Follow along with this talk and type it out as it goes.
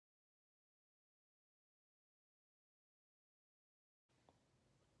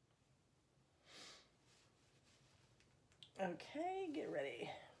Okay, get ready.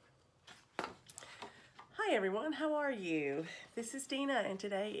 Hi everyone, how are you? This is Dina and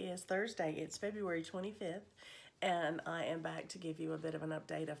today is Thursday. It's February 25th and I am back to give you a bit of an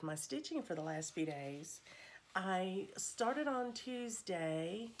update of my stitching for the last few days. I started on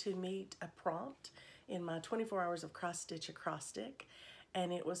Tuesday to meet a prompt in my 24 hours of cross stitch acrostic,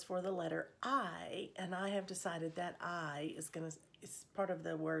 and it was for the letter I, and I have decided that I is part of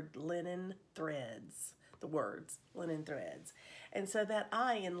the word linen threads, the words linen threads. And so that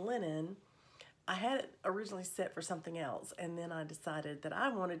I in linen, I had it originally set for something else, and then I decided that I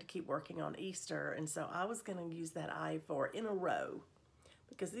wanted to keep working on Easter, and so I was going to use that I for in a row,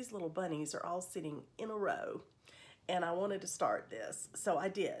 because these little bunnies are all sitting in a row, and I wanted to start this. So I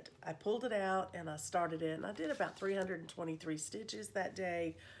did. I pulled it out and I started it, and I did about 323 stitches that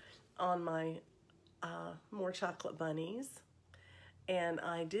day on my more chocolate bunnies. And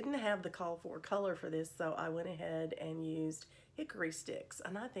I didn't have the call for color for this, so I went ahead and used hickory sticks,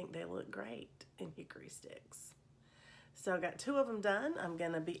 and I think they look great in hickory sticks. So I got 2 of them done. I'm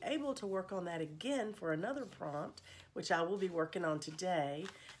going to be able to work on that again for another prompt, which I will be working on today,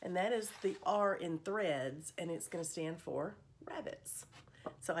 and that is the R in threads, and it's going to stand for rabbits.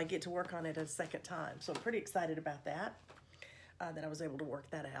 So I get to work on it a second time, so I'm pretty excited about that, that I was able to work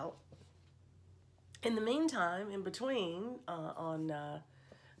that out. In the meantime, in between, on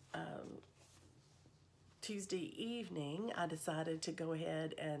Tuesday evening, I decided to go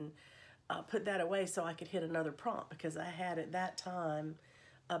ahead and put that away so I could hit another prompt, because I had at that time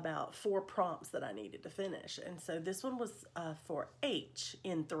about 4 prompts that I needed to finish. And so this one was for H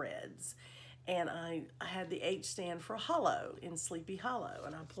in threads. And I had the H stand for hollow in Sleepy Hollow.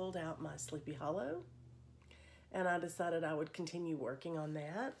 And I pulled out my Sleepy Hollow. And I decided I would continue working on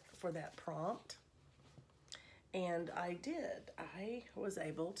that for that prompt. And I did. I was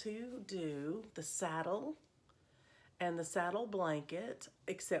able to do the saddle and the saddle blanket,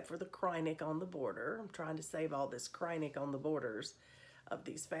 except for the krynic on the border. I'm trying to save all this krynic on the borders of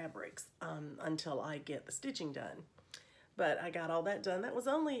these fabrics until I get the stitching done. But I got all that done. That was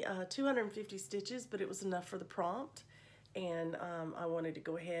only 250 stitches, but it was enough for the prompt. And I wanted to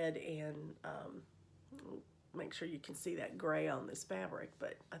go ahead and make sure you can see that gray on this fabric,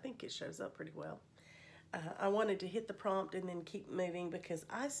 but I think it shows up pretty well. I wanted to hit the prompt and then keep moving because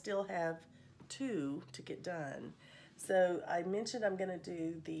I still have 2 to get done. So I mentioned I'm going to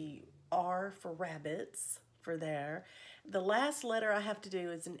do the R for rabbits for there. The last letter I have to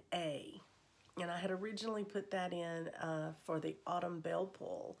do is an A, and I had originally put that in for the autumn bell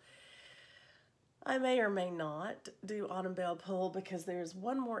pull. I may or may not do autumn bell pull because there's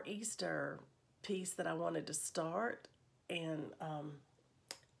one more Easter piece that I wanted to start, and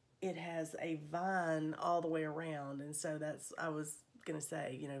it has a vine all the way around, and so that's, I was gonna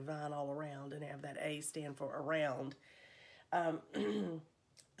say, you know, vine all around and have that A stand for around.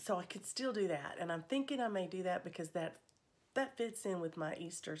 So I could still do that, and I'm thinking I may do that because that fits in with my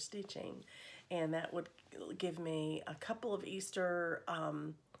Easter stitching, and that would give me a couple of Easter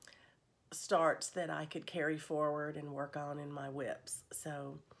starts that I could carry forward and work on in my whips.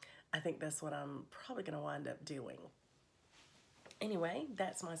 So I think that's what I'm probably gonna wind up doing. Anyway,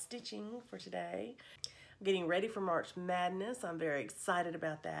 that's my stitching for today. I'm getting ready for March Madness. I'm very excited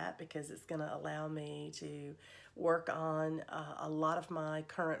about that because it's going to allow me to work on a lot of my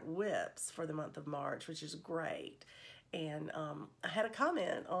current whips for the month of March, which is great. And I had a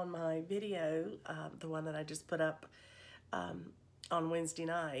comment on my video, the one that I just put up on Wednesday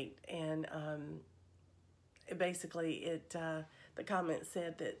night, and basically the comment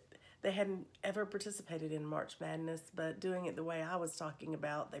said that they hadn't ever participated in March Madness, but doing it the way I was talking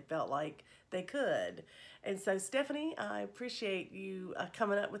about, they felt like they could. And so, Stephanie, I appreciate you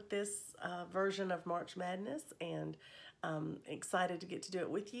coming up with this version of March Madness, and excited to get to do it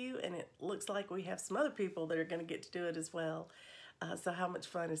with you. And it looks like we have some other people that are going to get to do it as well. So how much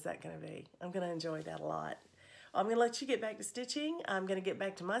fun is that going to be? I'm going to enjoy that a lot. I'm going to let you get back to stitching. I'm going to get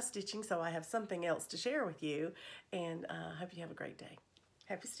back to my stitching so I have something else to share with you. And I hope you have a great day.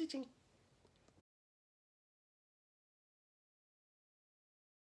 Happy stitching.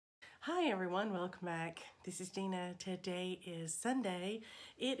 Hi everyone, welcome back. This is Dina. Today is Sunday.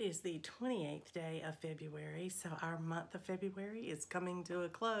 It is the 28th day of February, so our month of February is coming to a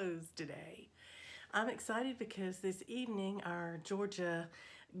close today. I'm excited because this evening our Georgia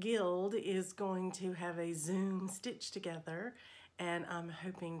Guild is going to have a Zoom stitch together, and I'm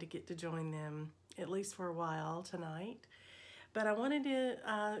hoping to get to join them at least for a while tonight. But I wanted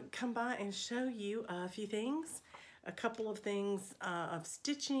to come by and show you a few things, a couple of things of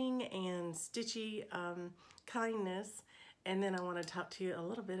stitching and stitchy kindness, and then I want to talk to you a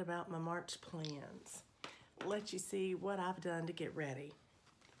little bit about my March plans. let you see what I've done to get ready.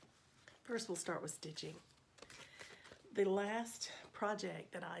 First, we'll start with stitching. The last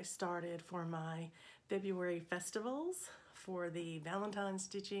project that I started for my February festivals, for the Valentine's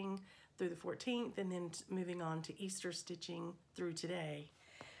stitching through the 14th, and then moving on to Easter stitching through today,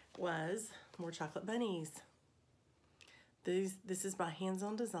 was more chocolate bunnies. This is by Hands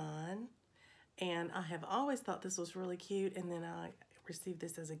On Design, and I have always thought this was really cute, and then I received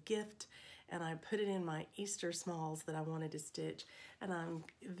this as a gift, and I put it in my Easter smalls that I wanted to stitch, and I'm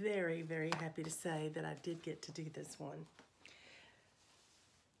very, very happy to say that I did get to do this one.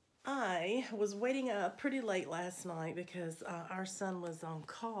 I was waiting up pretty late last night because our son was on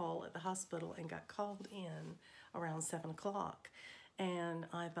call at the hospital and got called in around 7 o'clock. And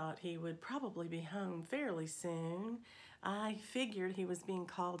I thought he would probably be home fairly soon. I figured he was being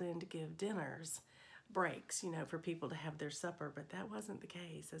called in to give dinners, breaks, you know, for people to have their supper, but that wasn't the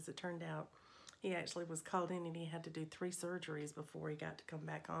case. As it turned out, he actually was called in and he had to do 3 surgeries before he got to come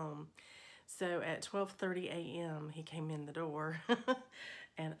back home. So at 12:30 a.m. he came in the door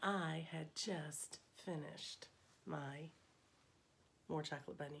and I had just finished my More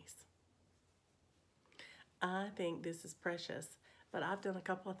Chocolate Bunnies. I think this is precious, but I've done a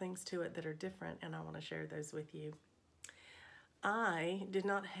couple of things to it that are different, and I want to share those with you. I did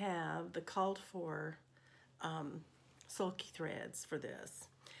not have the called for sulky threads for this.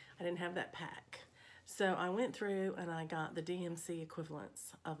 I didn't have that pack. So I went through and I got the DMC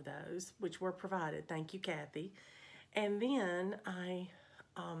equivalents of those, which were provided. Thank you, Kathy. And then I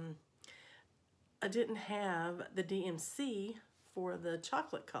didn't have the DMC for the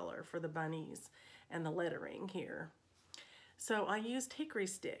chocolate color for the bunnies and the lettering here. So I used hickory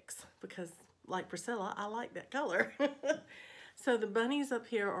sticks because, like Priscilla, I like that color. So the bunnies up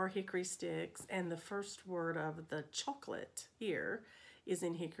here are hickory sticks, and the first word of the chocolate here is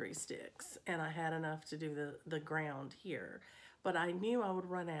in hickory sticks, and I had enough to do the ground here. But I knew I would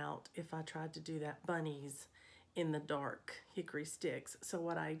run out if I tried to do that bunnies in the dark hickory sticks. So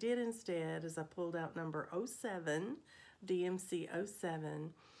what I did instead is I pulled out number 07, DMC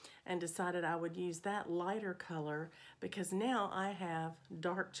 07, and decided I would use that lighter color because now I have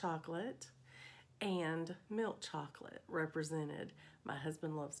dark chocolate and milk chocolate represented. My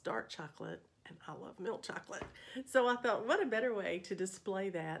husband loves dark chocolate and I love milk chocolate. So I thought, what a better way to display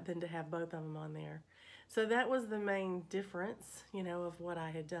that than to have both of them on there. So that was the main difference, you know, of what I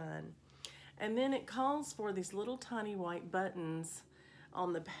had done. And then it calls for these little tiny white buttons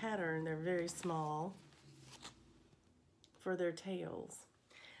on the pattern. They're very small for their tails.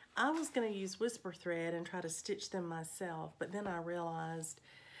 I was going to use whisper thread and try to stitch them myself, but then I realized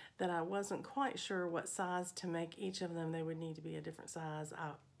that I wasn't quite sure what size to make each of them. They would need to be a different size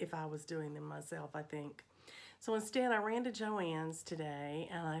if I was doing them myself, I think. So instead, I ran to Joann's today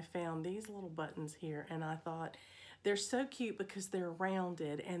and I found these little buttons here, and I thought they're so cute because they're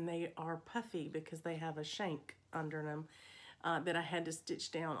rounded and they are puffy because they have a shank under them that I had to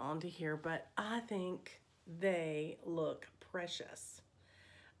stitch down onto here, but I think they look precious.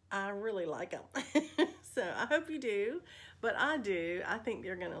 I really like them. So I hope you do, but I do. I think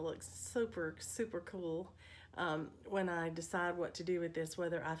they're gonna look super, super cool when I decide what to do with this,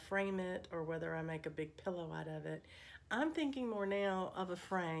 whether I frame it or whether I make a big pillow out of it. I'm thinking more now of a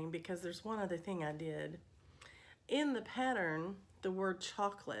frame because there's one other thing I did. In the pattern, the word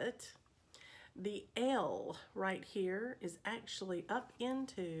chocolate, the L right here is actually up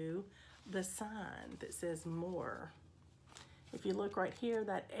into the sign that says more. If you look right here,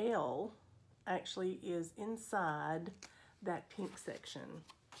 that L actually is inside that pink section.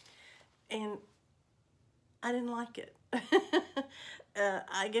 And I didn't like it.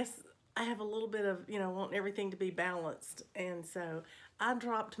 I guess I have a little bit of, you know, want everything to be balanced. And so I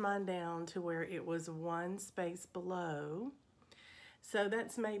dropped mine down to where it was one space below. So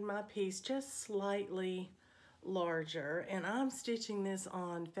that's made my piece just slightly larger. And I'm stitching this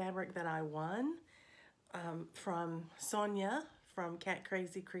on fabric that I won from Sonia from Cat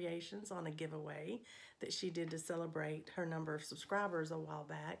Crazy Creations on a giveaway that she did to celebrate her number of subscribers a while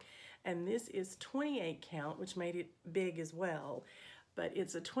back. And this is 28 count, which made it big as well. But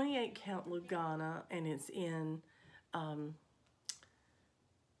it's a 28 count Lugana, and it's in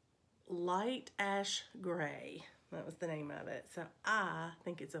light ash gray. That was the name of it. So I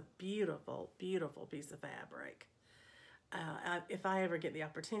think it's a beautiful, beautiful piece of fabric. If I ever get the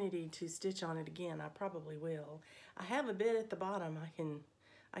opportunity to stitch on it again, I probably will. I have a bit at the bottom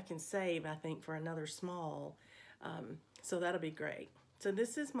I can save, I think, for another small. So that'll be great. So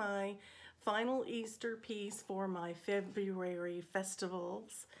this is my final Easter piece for my February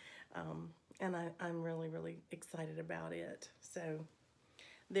festivals. And I'm really, really excited about it. So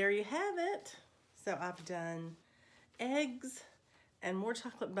there you have it. So I've done eggs and more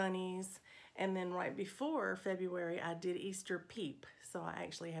chocolate bunnies. And then right before February, I did Easter Peep. So I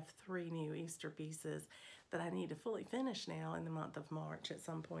actually have 3 new Easter pieces that I need to fully finish now in the month of March at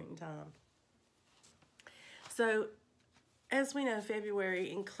some point in time. So as we know,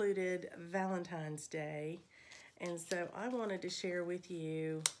 February included Valentine's Day. And so I wanted to share with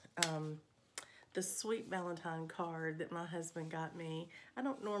you the sweet Valentine card that my husband got me. I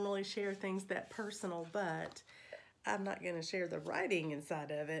don't normally share things that personal, but I'm not going to share the writing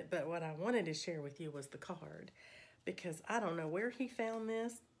inside of it. But what I wanted to share with you was the card, because I don't know where he found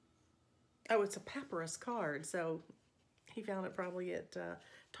this. Oh, it's a papyrus card, so he found it probably at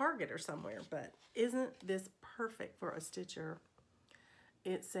Target or somewhere. But isn't this perfect for a stitcher?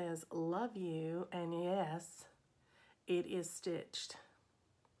 It says, "Love you," and yes, it is stitched.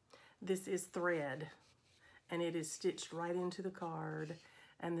 This is thread, and it is stitched right into the card,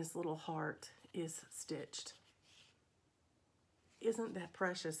 and this little heart is stitched. Isn't that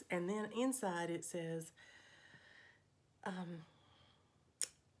precious? And then inside it says,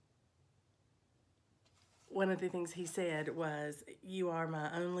 one of the things he said was, "You are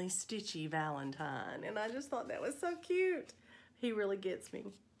my only stitchy Valentine." And I just thought that was so cute. He really gets me.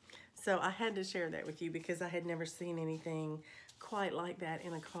 So I had to share that with you because I had never seen anything quite like that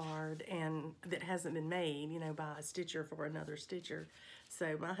in a card, and that hasn't been made, you know, by a stitcher for another stitcher.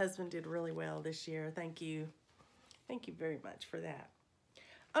 So my husband did really well this year. Thank you. Thank you very much for that.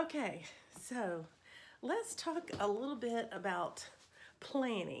 Okay, so let's talk a little bit about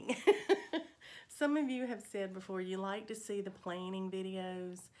planning. Some of you have said before you like to see the planning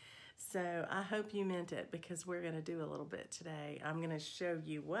videos. So I hope you meant it, because we're going to do a little bit today. I'm going to show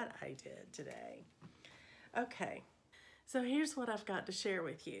you what I did today. Okay, so here's what I've got to share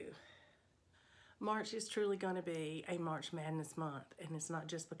with you. March is truly going to be a March Madness month, and it's not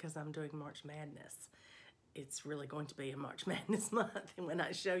just because I'm doing March Madness. It's really going to be a March Madness month, and when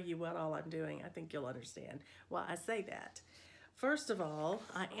I show you what all I'm doing, I think you'll understand why I say that. First of all,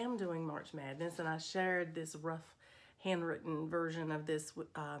 I am doing March Madness, and I shared this rough handwritten version of this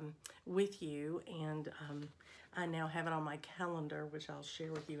with you, and I now have it on my calendar, which I'll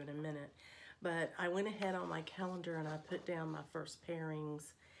share with you in a minute. But I went ahead on my calendar and I put down my first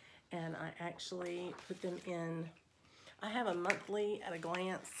pairings, and I actually put them in. I have a monthly at a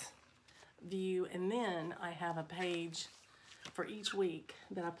glance view, and then I have a page for each week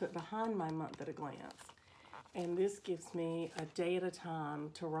that I put behind my month at a glance. And this gives me a day at a time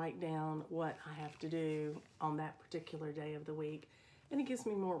to write down what I have to do on that particular day of the week. And it gives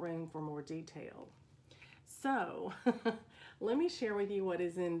me more room for more detail. So let me share with you what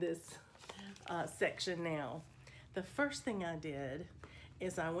is in this section now. The first thing I did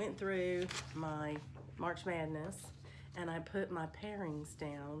is I went through my March Madness and I put my pairings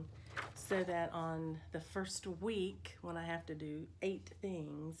down so that on the first week, when I have to do 8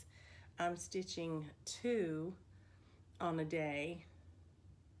 things, I'm stitching 2 on a day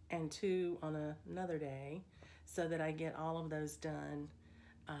and 2 on another day, so that I get all of those done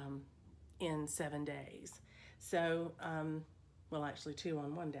in 7 days. So, well, actually 2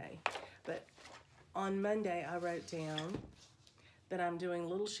 on one day. But on Monday, I wrote down that I'm doing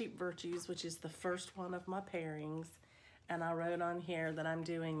Little Sheep Virtues, which is the first one of my pairings. And I wrote on here that I'm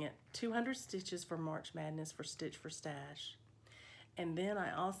doing it 200 stitches for March Madness for Stitch for Stash. And then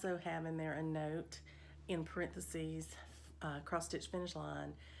I also have in there a note in parentheses, cross stitch finish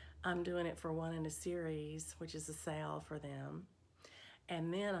line. I'm doing it for one in a series, which is a sale for them.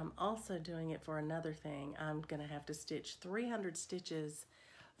 And then I'm also doing it for another thing. I'm gonna have to stitch 300 stitches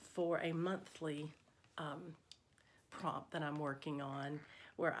for a monthly prompt that I'm working on,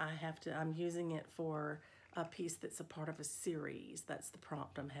 where I'm using it for a piece that's a part of a series. That's the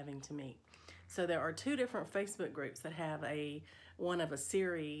prompt I'm having to meet. So there are 2 different Facebook groups that have one of a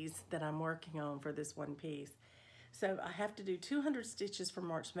series that I'm working on for this one piece. So I have to do 200 stitches for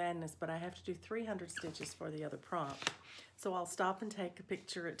March Madness, but I have to do 300 stitches for the other prompt. So I'll stop and take a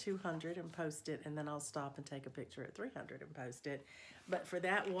picture at 200 and post it, and then I'll stop and take a picture at 300 and post it. But for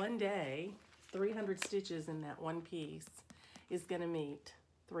that one day, 300 stitches in that one piece is gonna meet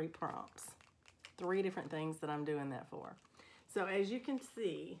 3 prompts. 3 different things that I'm doing that for. So as you can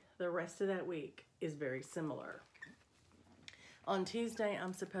see, the rest of that week is very similar. On Tuesday,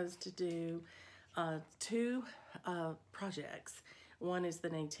 I'm supposed to do 2 projects. One is the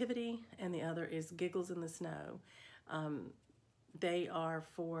Nativity, and the other is Giggles in the Snow. They are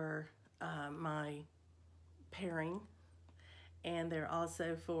for my pairing, and they're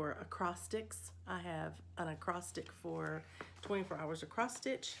also for acrostics. I have an acrostic for 24 hours across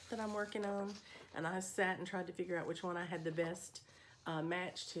stitch that I'm working on, and I sat and tried to figure out which one I had the best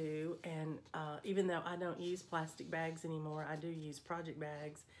match to, and even though I don't use plastic bags anymore, I do use project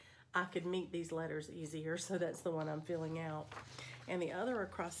bags, I could meet these letters easier, so that's the one I'm filling out. And the other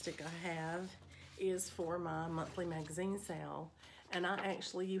acrostic I have is for my monthly magazine sale, and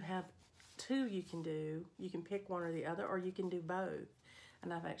you have two you can do. You can pick one or the other, or you can do both.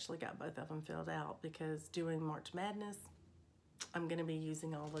 And I've actually got both of them filled out because doing March Madness, I'm going to be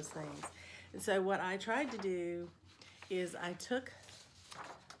using all those things. And so what I tried to do is I took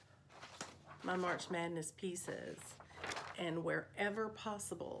my March Madness pieces, and wherever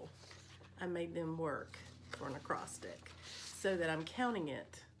possible, I made them work for an acrostic, so that I'm counting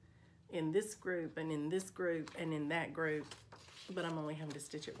it in this group and in this group and in that group, but I'm only having to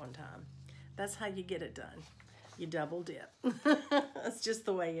stitch it one time. That's how you get it done. You double dip. That's just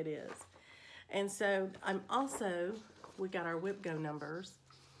the way it is. And so we got our whip go numbers,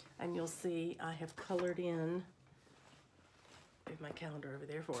 and you'll see I have colored in, move my calendar over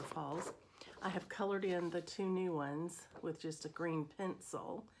there before it falls. I have colored in the two new ones with just a green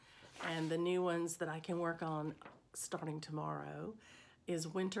pencil, and the new ones that I can work on starting tomorrow is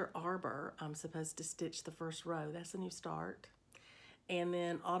Winter Arbor. I'm supposed to stitch the first row. That's a new start. And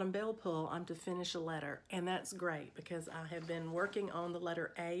then Autumn Bell Pull, I'm to finish a letter. And that's great because I have been working on the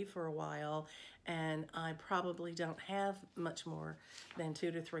letter A for a while, and I probably don't have much more than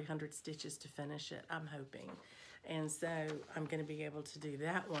 200 to 300 stitches to finish it, I'm hoping. And so I'm going to be able to do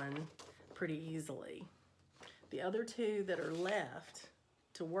that one pretty easily. The other two that are left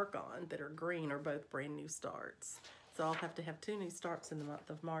to work on that are green are both brand new starts. So I'll have to have 2 new starts in the month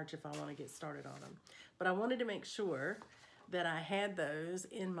of March if I want to get started on them. But I wanted to make sure that I had those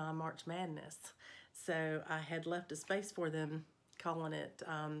in my March Madness. So I had left a space for them, calling it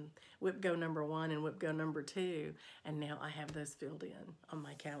Whip Go number 1 and Whip Go number 2, and now I have those filled in on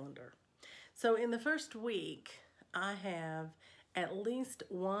my calendar. So in the first week, I have at least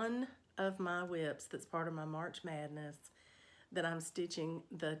one of my whips that's part of my March Madness that I'm stitching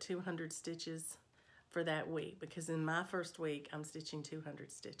the 200 stitches for that week, because in my first week, I'm stitching 200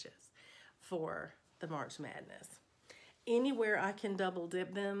 stitches for the March Madness. Anywhere I can double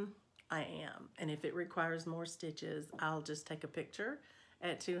dip them, I am. And if it requires more stitches, I'll just take a picture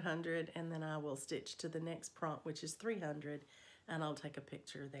at 200, and then I will stitch to the next prompt, which is 300, and I'll take a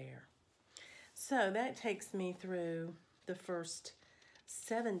picture there. So that takes me through the first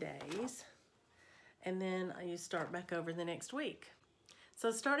 7 days, and then you start back over the next week.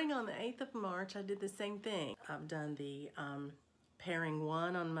 So starting on the 8th of March, I did the same thing. I've done the pairing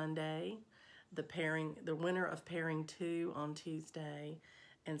 1 on Monday, the winner of pairing 2 on Tuesday,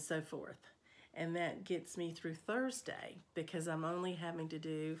 and so forth. And that gets me through Thursday, because I'm only having to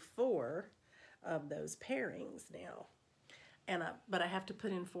do 4 of those pairings now. But I have to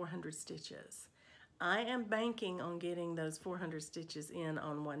put in 400 stitches. I am banking on getting those 400 stitches in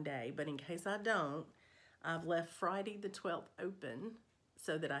on one day, but in case I don't, I've left Friday the 12th open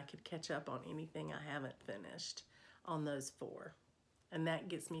so that I could catch up on anything I haven't finished on those 4. And that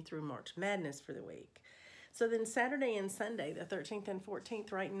gets me through March Madness for the week. So then Saturday and Sunday, the 13th and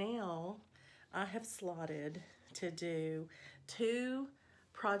 14th, right now, I have slotted to do 2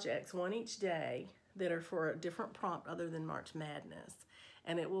 projects, one each day, that are for a different prompt other than March Madness.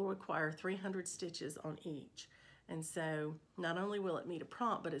 And it will require 300 stitches on each. And so not only will it meet a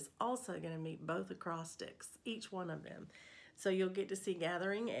prompt, but it's also going to meet both acrostics, each one of them. So you'll get to see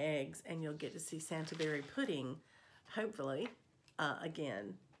Gathering Eggs, and you'll get to see Santaberry Pudding, hopefully,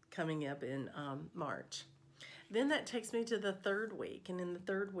 again, coming up in March. Then that takes me to the 3rd week, and in the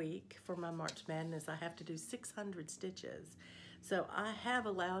 3rd week for my March Madness, I have to do 600 stitches. So I have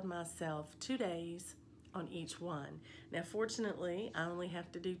allowed myself 2 days on each one. Now, fortunately, I only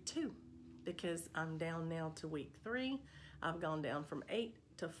have to do 2 because I'm down now to week 3. I've gone down from 8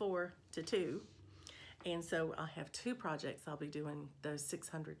 to 4 to 2. And so I have 2 projects I'll be doing those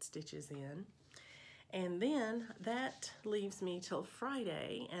 600 stitches in. And then that leaves me till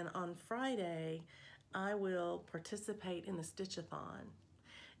Friday, and on Friday I will participate in the Stitchathon.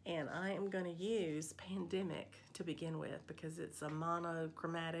 And I am going to use Pandemic to begin with because it's a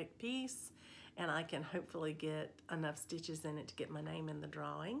monochromatic piece, and I can hopefully get enough stitches in it to get my name in the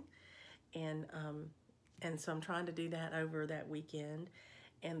drawing. And so I'm trying to do that over that weekend.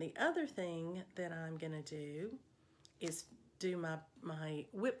 And the other thing that I'm going to do is do my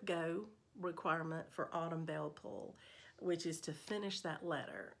Whip Go requirement for Autumn Bell Pull, which is to finish that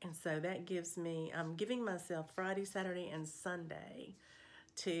letter. And so that gives me, I'm giving myself Friday, Saturday, and Sunday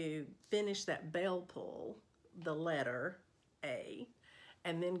to finish that bell pull, the letter A,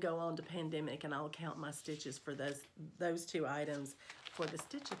 and then go on to Pandemic, and I'll count my stitches for those 2 items for the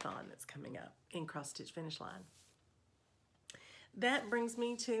Stitchathon that's coming up in Cross Stitch Finish Line. that brings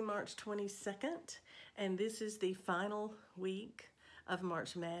me to March 22nd, and this is the final week of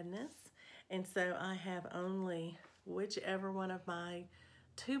March Madness. And so I have only whichever one of my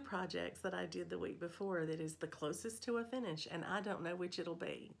 2 projects that I did the week before that is the closest to a finish, and I don't know which it'll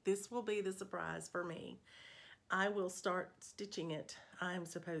be. This will be the surprise for me. I will start stitching it. I'm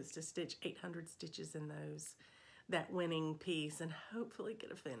supposed to stitch 800 stitches in that winning piece and hopefully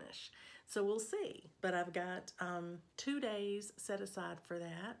get a finish. So we'll see. But I've got 2 days set aside for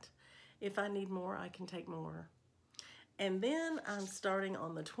that. If I need more, I can take more. And then I'm starting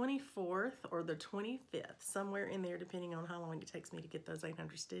on the 24th or the 25th, somewhere in there, depending on how long it takes me to get those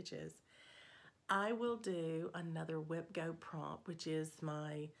 800 stitches. I will do another Whip Go prompt, which is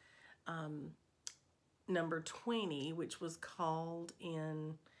my number 20, which was called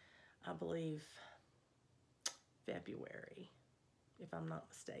in, I believe, February, if I'm not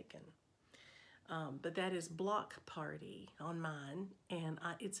mistaken. But that is Block Party on mine, and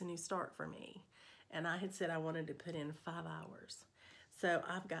it's a new start for me. And I had said I wanted to put in 5 hours. So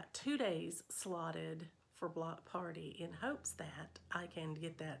I've got 2 days slotted for Block Party in hopes that I can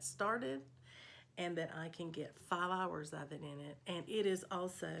get that started and that I can get 5 hours of it in it. And it is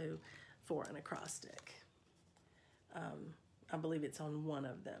also for an acrostic. I believe it's on one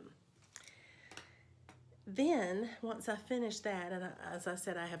of them. Then, once I finish that, and as I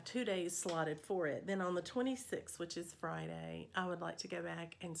said, I have 2 days slotted for it, then on the 26th, which is Friday, I would like to go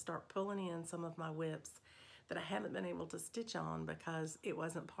back and start pulling in some of my whips that I haven't been able to stitch on because it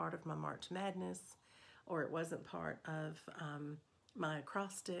wasn't part of my March Madness, or it wasn't part of my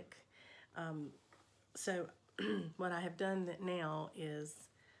acrostic. So what I have done now is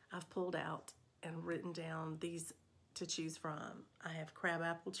I've pulled out and written down these to choose from. I have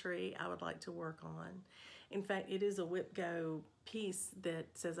Crabapple Tree I would like to work on. In fact, it is a Whip Go piece that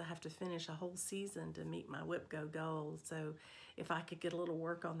says I have to finish a whole season to meet my Whip Go goal. So if I could get a little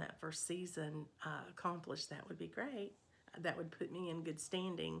work on that first season accomplished, that would be great. That would put me in good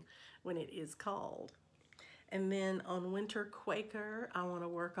standing when it is called. And then on Winter Quaker, I want to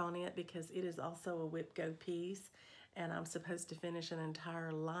work on it because it is also a Whip Go piece, and I'm supposed to finish an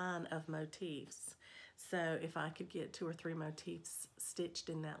entire line of motifs. So if I could get 2 or 3 motifs stitched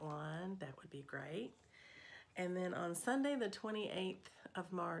in that line, that would be great. And then on Sunday, the 28th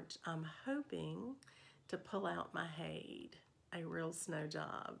of March, I'm hoping to pull out my Haid, a real snow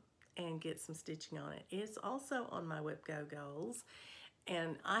job, and get some stitching on it. It's also on my Whip Go goals.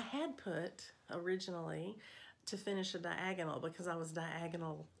 And I had put originally to finish a diagonal because I was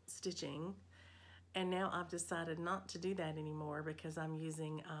diagonal stitching. And now I've decided not to do that anymore because I'm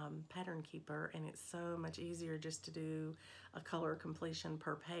using Pattern Keeper, and it's so much easier just to do a color completion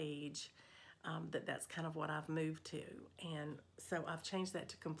per page. That's kind of what I've moved to. And so I've changed that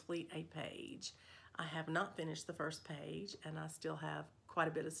to complete a page. I have not finished the first page, and I still have quite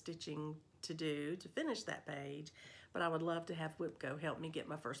a bit of stitching to do to finish that page, but I would love to have Whip Go help me get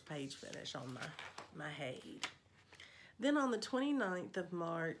my first page finished on my Haid. Then on the 29th of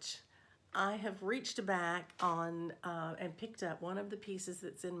March, I have reached back on and picked up one of the pieces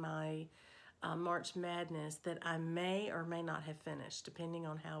that's in my March Madness that I may or may not have finished, depending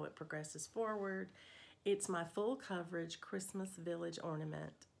on how it progresses forward. It's my full coverage Christmas Village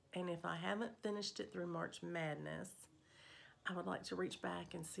ornament, and if I haven't finished it through March Madness, I would like to reach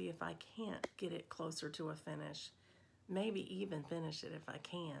back and see if I can't get it closer to a finish. Maybe even finish it if I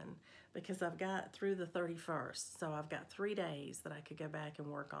can, because I've got through the 31st, so I've got 3 days that I could go back and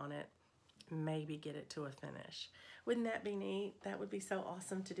work on it, maybe get it to a finish. Wouldn't that be neat? That would be so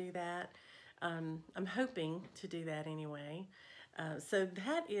awesome to do that. I'm hoping to do that anyway. So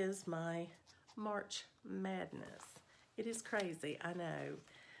that is my March Madness. It is crazy, I know.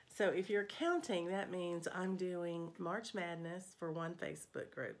 So if you're counting, that means I'm doing March Madness for one Facebook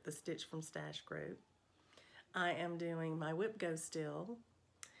group, the Stitch from Stash group. I am doing my Whip Go still.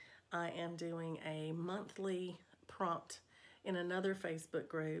 I am doing a monthly prompt in another Facebook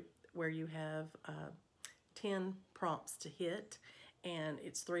group where you have 10 prompts to hit, and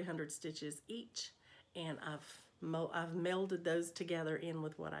it's 300 stitches each, and I've melded those together in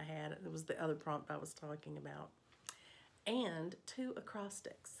with what I had. It was the other prompt I was talking about. And 2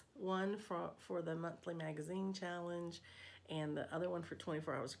 acrostics, one for the monthly magazine challenge, and the other one for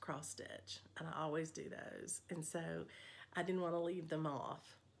 24 hours cross stitch. And I always do those, and so I didn't want to leave them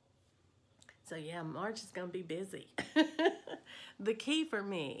off. So yeah, March is going to be busy. The key for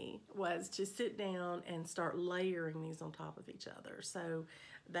me was to sit down and start layering these on top of each other. So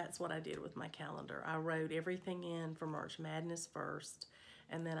that's what I did with my calendar. I wrote everything in for March Madness first,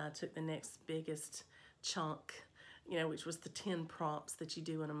 and then I took the next biggest chunk, which was the 10 prompts that you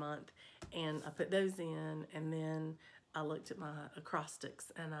do in a month, and I put those in, and then I looked at my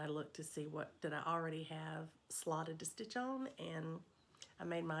acrostics and I looked to see what did I already have slotted to stitch on, and I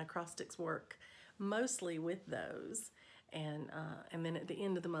made my acrostics work mostly with those. And then at the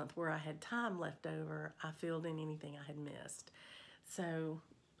end of the month where I had time left over, I filled in anything I had missed. So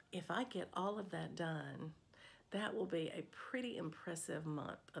if I get all of that done, that will be a pretty impressive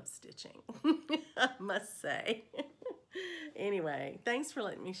month of stitching, I must say. Anyway, thanks for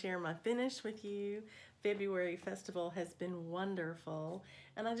letting me share my finish with you. February Festival has been wonderful.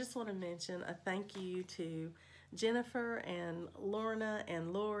 And I just want to mention a thank you to Jennifer and Lorna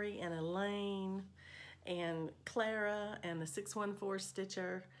and Lori and Elaine and Clara and the 614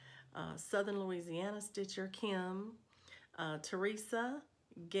 Stitcher, Southern Louisiana Stitcher, Kim, Teresa,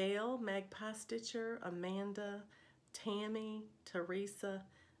 Gail, Magpie Stitcher, Amanda, Tammy, Teresa,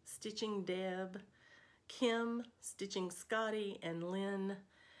 Stitching Deb, Kim, Stitching Scotty, and Lynn,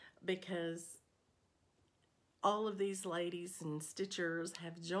 because all of these ladies and stitchers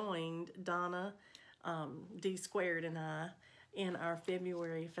have joined Donna, D Squared, and I in our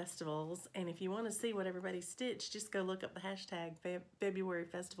February festivals. And if you want to see what everybody stitched, just go look up the hashtag February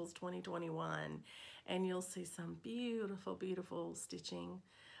Festivals 2021 and you'll see some beautiful, beautiful stitching.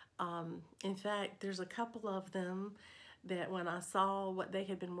 In fact, there's a couple of them that when I saw what they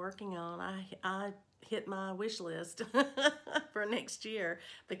had been working on, I hit my wish list for next year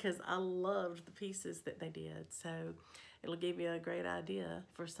because I loved the pieces that they did. So it'll give you a great idea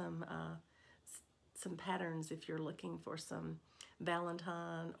for some patterns if you're looking for some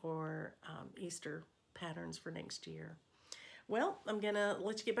Valentine or Easter patterns for next year. Well, I'm gonna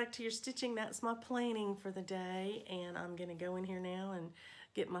let you get back to your stitching. That's my planning for the day, and I'm gonna go in here now and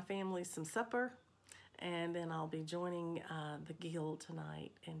get my family some supper, and then I'll be joining the guild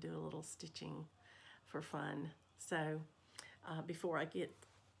tonight and do a little stitching for fun. So before I get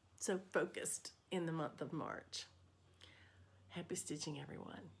so focused in the month of March. Happy stitching,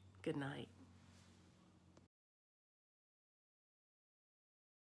 everyone. Good night.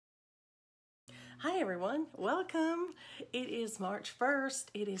 Hi everyone, welcome. It is March 1st.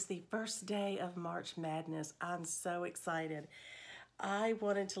 It is the first day of March Madness. I'm so excited. I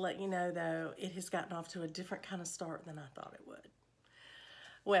wanted to let you know though, it has gotten off to a different kind of start than I thought it would.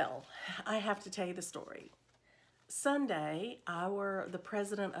 Well, I have to tell you the story. Sunday, the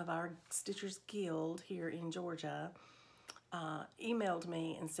president of our Stitchers Guild here in Georgia emailed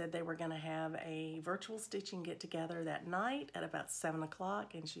me and said they were going to have a virtual stitching get-together that night at about 7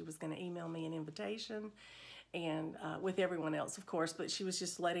 o'clock, and she was going to email me an invitation, and with everyone else, of course, but she was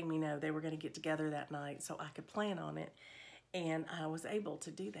just letting me know they were going to get together that night so I could plan on it, and I was able to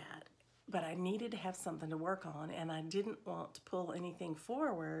do that. But I needed to have something to work on, and I didn't want to pull anything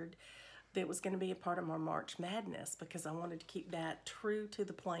forward that was going to be a part of my March Madness because I wanted to keep that true to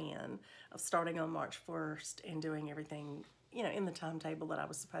the plan of starting on March 1st and doing everything, you know, in the timetable that I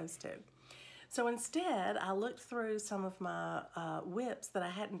was supposed to. So instead, I looked through some of my whips that I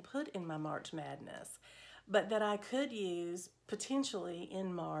hadn't put in my March Madness, but that I could use potentially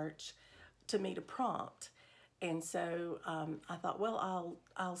in March to meet a prompt. And so I thought, well,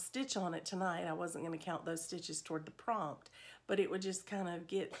 I'll stitch on it tonight. I wasn't going to count those stitches toward the prompt, but it would just kind of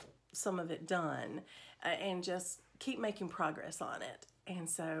get some of it done and just keep making progress on it. And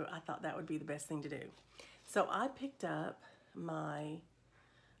so I thought that would be the best thing to do. So I picked up my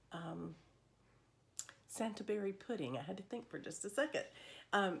Santaberry pudding. I had to think for just a second.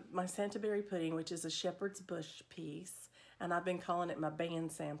 My Santaberry pudding, which is a shepherd's bush piece, and I've been calling it my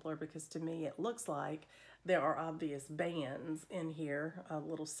band sampler because to me it looks like there are obvious bands in here,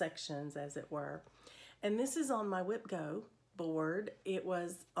 little sections as it were. And this is on my Whip Go board. It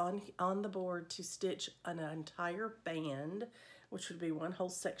was on the board to stitch an entire band, which would be one whole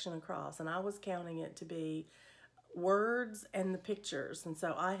section across, and I was counting it to be words and the pictures, and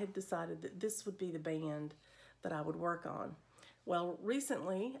so I had decided that this would be the band that I would work on. Well,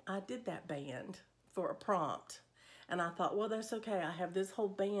 recently I did that band for a prompt, and I thought, well, that's okay. I have this whole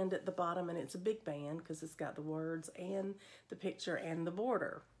band at the bottom, and it's a big band because it's got the words and the picture and the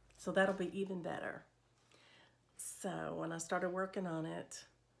border, so that'll be even better. So when I started working on it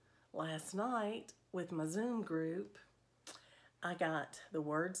last night with my Zoom group, I got the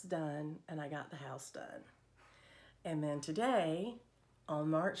words done and I got the house done. And then today, on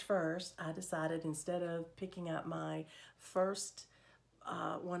March 1st, I decided instead of picking up my first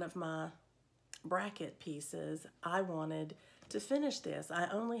one of my bracket pieces, I wanted to finish this. I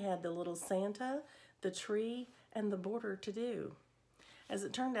only had the little Santa, the tree, and the border to do. As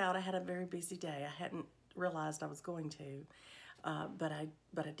it turned out, I had a very busy day. I hadn't realized I was going to. but I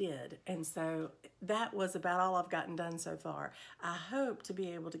did. And so that was about all I've gotten done so far. I hope to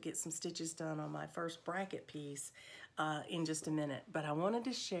be able to get some stitches done on my first bracket piece in just a minute, but I wanted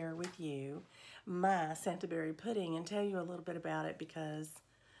to share with you my Santaberry pudding and tell you a little bit about it because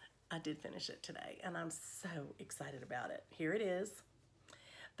I did finish it today and I'm so excited about it. Here it is.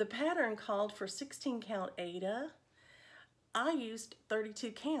 The pattern called for 16 count Aida. I used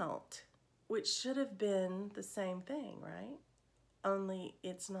 32 count, which should have been the same thing, right? Only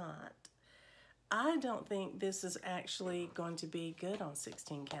it's not. I don't think this is actually going to be good on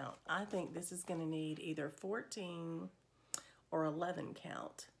 16 count. I think this is going to need either 14 or 11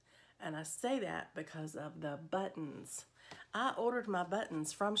 count. And I say that because of the buttons. I ordered my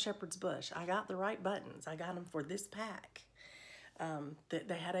buttons from Shepherd's Bush. I got the right buttons. I got them for this pack.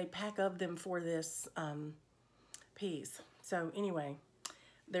 They had a pack of them for this piece. So anyway,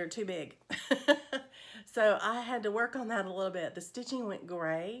 they're too big. So I had to work on that a little bit. The stitching went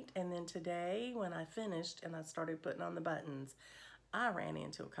great, and then today when I finished and I started putting on the buttons, I ran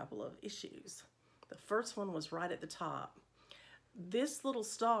into a couple of issues. The first one was right at the top. This little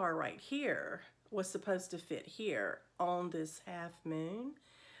star right here was supposed to fit here on this half moon,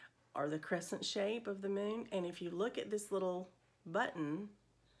 or the crescent shape of the moon, and if you look at this little button,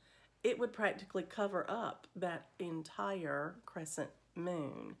 it would practically cover up that entire crescent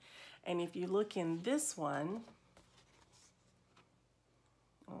moon. And if you look in this one,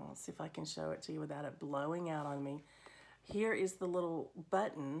 I'll see if I can show it to you without it blowing out on me. Here is the little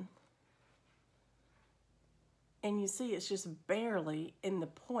button, and you see it's just barely in the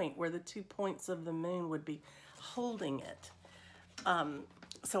point where the 2 points of the moon would be holding it.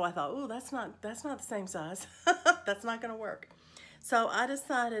 So I thought, oh, that's not the same size. That's not gonna work. So I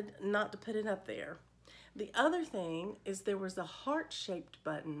decided not to put it up there. The other thing is there was a heart-shaped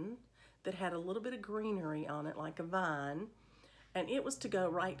button that had a little bit of greenery on it, like a vine, and it was to go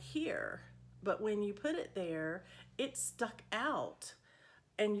right here. But when you put it there, it stuck out.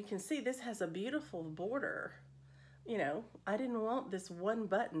 And you can see this has a beautiful border. You know, I didn't want this one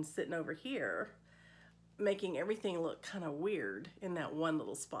button sitting over here, making everything look kind of weird in that one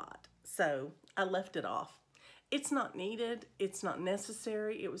little spot. So I left it off. It's not needed, it's not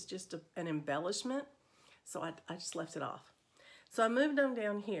necessary, it was just an embellishment. So I just left it off. So I moved on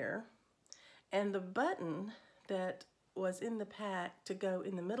down here, and the button that was in the pack to go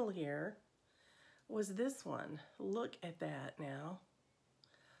in the middle here was this one. Look at that now.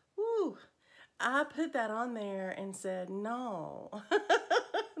 Woo! I put that on there and said, no,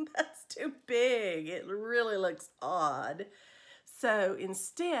 that's too big. It really looks odd. So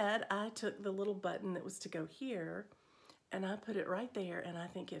instead, I took the little button that was to go here and I put it right there, and I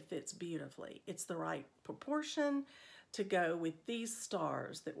think it fits beautifully. It's the right proportion to go with these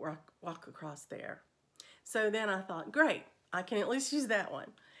stars that walk across there. So then I thought, great, I can at least use that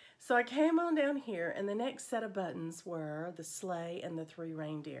one. So I came on down here, and the next set of buttons were the sleigh and the 3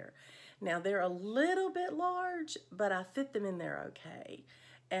 reindeer. Now they're a little bit large, but I fit them in there okay.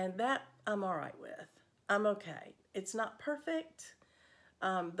 And that I'm all right with. I'm okay. It's not perfect.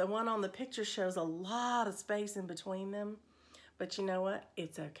 The one on the picture shows a lot of space in between them, but you know what?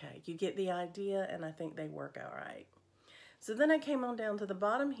 It's okay. You get the idea, and I think they work all right. So then I came on down to the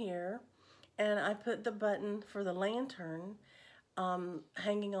bottom here, and I put the button for the lantern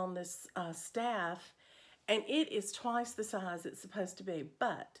hanging on this staff, and it is twice the size it's supposed to be,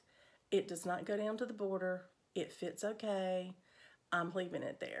 but it does not go down to the border. It fits okay. I'm leaving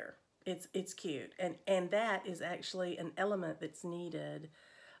it there. It's cute, and that is actually an element that's needed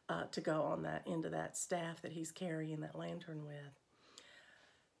to go on that end of that staff that he's carrying that lantern with.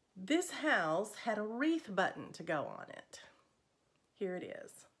 This house had a wreath button to go on it. Here it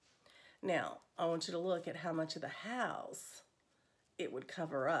is. Now, I want you to look at how much of the house it would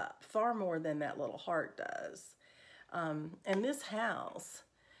cover up, far more than that little heart does. And this house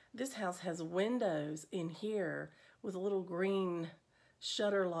has windows in here with little green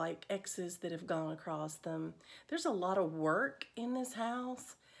shutter-like X's that have gone across them. There's a lot of work in this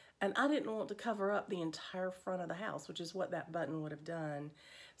house, and I didn't want to cover up the entire front of the house, which is what that button would have done.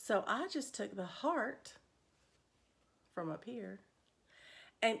 So I just took the heart from up here,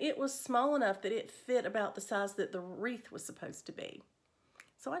 and it was small enough that it fit about the size that the wreath was supposed to be.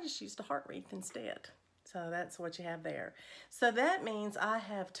 So I just used a heart wreath instead. So that's what you have there. So that means I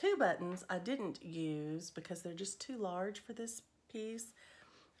have 2 buttons I didn't use because they're just too large for this piece.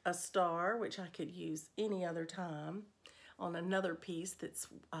 A star, which I could use any other time on another piece that's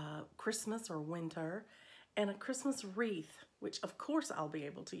Christmas or winter, and a Christmas wreath, which of course I'll be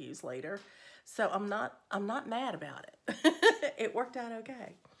able to use later. So I'm not mad about it. It worked out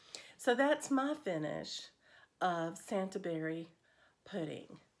okay. So that's my finish. of Santaberry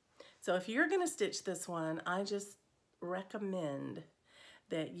pudding. So if you're going to stitch this one, I just recommend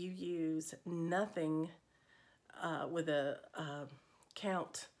that you use nothing with a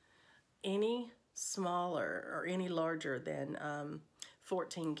count any smaller or any larger than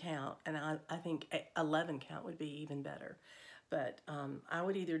 14 count, and I think 11 count would be even better. But I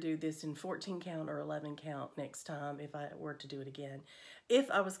would either do this in 14 count or 11 count next time if I were to do it again,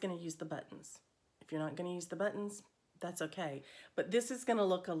 if I was going to use the buttons. If you're not going to use the buttons, that's okay. But this is going to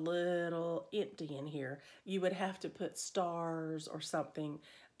look a little empty in here. You would have to put stars or something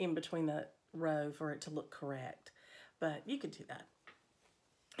in between the row for it to look correct. But you could do that.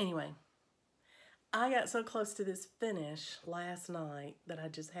 Anyway, I got so close to this finish last night that I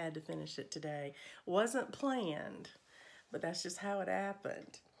just had to finish it today. Wasn't planned, but that's just how it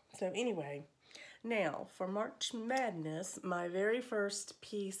happened. So anyway, now for March Madness, my very first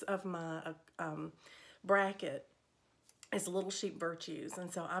piece of my bracket is Little Sheep Virtues. And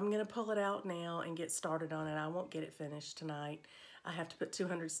so I'm going to pull it out now and get started on it. I won't get it finished tonight. I have to put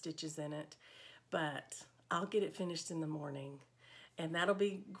 200 stitches in it, but I'll get it finished in the morning. And that'll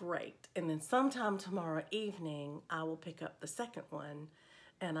be great. And then sometime tomorrow evening, I will pick up the second one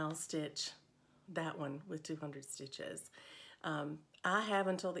and I'll stitch that one with 200 stitches. I have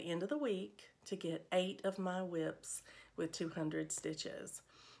until the end of the week to get 8 of my whips with 200 stitches.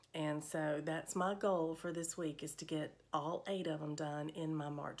 And so that's my goal for this week, is to get all 8 of them done in my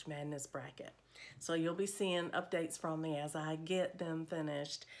March Madness bracket. So you'll be seeing updates from me as I get them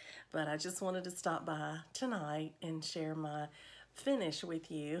finished. But I just wanted to stop by tonight and share my finish with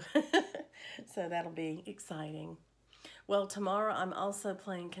you. So that'll be exciting. Well, tomorrow I'm also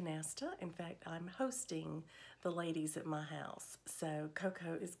playing canasta. In fact, I'm hosting the ladies at my house. So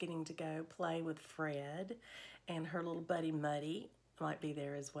Coco is getting to go play with Fred, and her little buddy Muddy might be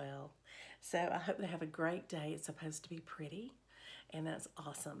there as well. So I hope they have a great day. It's supposed to be pretty, and that's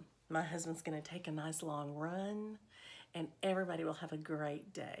awesome. My husband's going to take a nice long run, and everybody will have a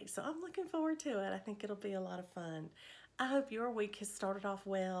great day. So I'm looking forward to it. I think it'll be a lot of fun. I hope your week has started off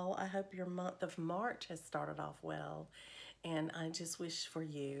well. I hope your month of March has started off well. And I just wish for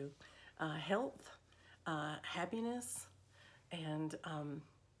you health, happiness, and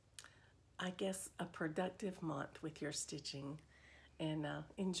I guess a productive month with your stitching. And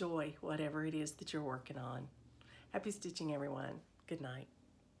enjoy whatever it is that you're working on. Happy stitching, everyone. Good night.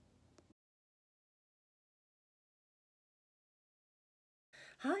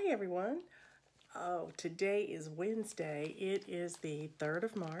 Hi, everyone. Oh, today is Wednesday. It is the 3rd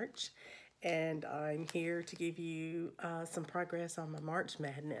of March, and I'm here to give you some progress on my March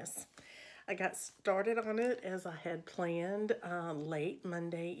Madness. I got started on it as I had planned late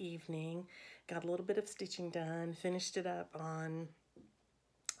Monday evening. Got a little bit of stitching done, finished it up on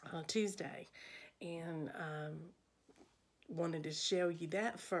Tuesday, and wanted to show you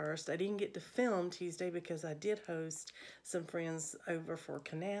that first. I didn't get to film Tuesday because I did host some friends over for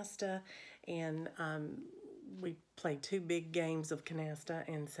canasta, and we played 2 big games of canasta,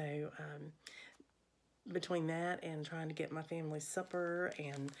 and so between that and trying to get my family's supper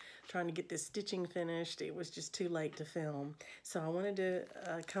and trying to get this stitching finished, it was just too late to film. So I wanted to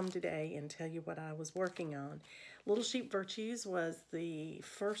come today and tell you what I was working on. Little Sheep Virtues was the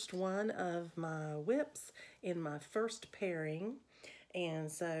first one of my whips in my first pairing,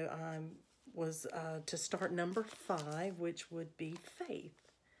 and so I was to start number 5, which would be Faith.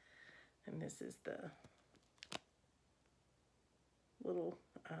 And this is the little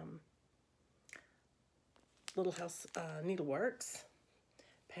Little House Needleworks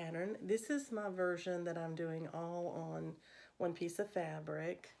pattern. This is my version that I'm doing all on one piece of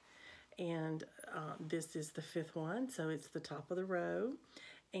fabric, and this is the 5th one, so it's the top of the row,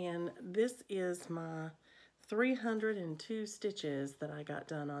 and this is my 302 stitches that I got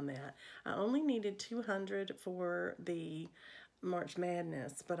done on that. I only needed 200 for the March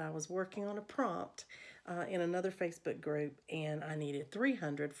Madness, but I was working on a prompt in another Facebook group, and I needed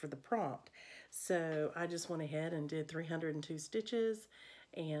 300 for the prompt. So I just went ahead and did 302 stitches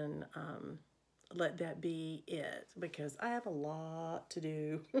and let that be it, because I have a lot to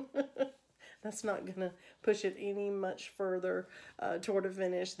do. That's not going to push it any much further toward a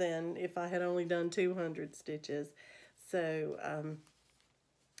finish than if I had only done 200 stitches. So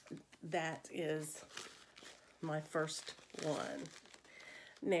that is my first one.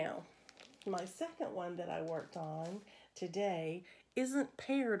 Now, my second one that I worked on today isn't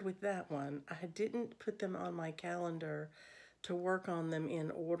paired with that one. I didn't put them on my calendar to work on them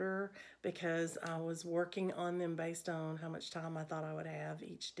in order because I was working on them based on how much time I thought I would have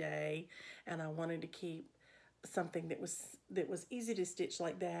each day, and I wanted to keep something that was easy to stitch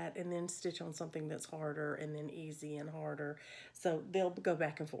like that, and then stitch on something that's harder, and then easy and harder. So they'll go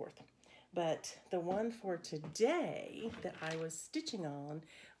back and forth. But the one for today that I was stitching on,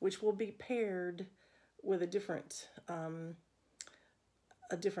 which will be paired with a different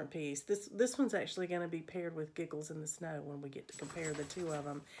piece. This one's actually going to be paired with Giggles in the Snow when we get to compare the two of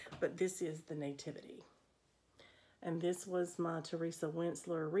them. But this is the Nativity. And this was my Teresa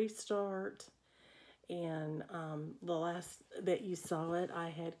Wentzler restart. And the last that you saw it, I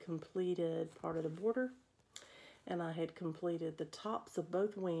had completed part of the border. And I had completed the tops of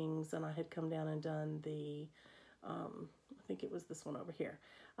both wings. And I had come down and done the, I think it was this one over here.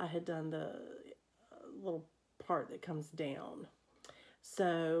 I had done the little part that comes down.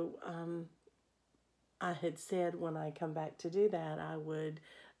 So I had said when I come back to do that, I would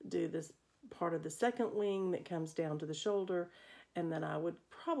do this part of the second wing that comes down to the shoulder, and then I would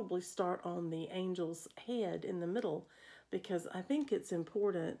probably start on the angel's head in the middle, because I think it's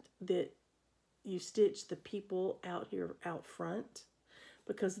important that you stitch the people out here out front,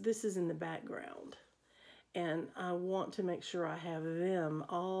 because this is in the background. And I want to make sure I have them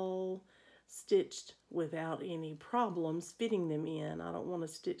all stitched without any problems fitting them in. I don't want to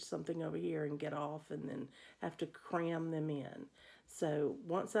stitch something over here and get off and then have to cram them in. So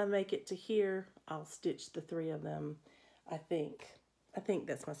once I make it to here, I'll stitch the three of them. I think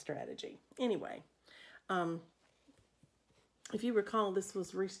that's my strategy. Anyway, if you recall, this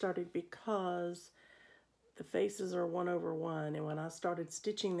was restarted because the faces are 1/1, and when I started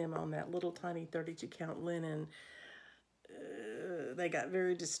stitching them on that little tiny 32 count linen, they got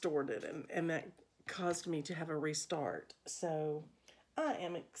very distorted, and that caused me to have a restart. So I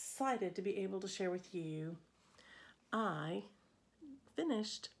am excited to be able to share with you I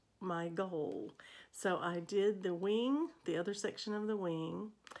finished my goal. So I did the wing, the other section of the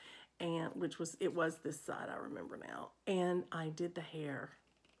wing, and it was this side, I remember now. And I did the hair,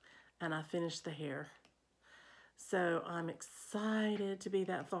 and I finished the hair. So I'm excited to be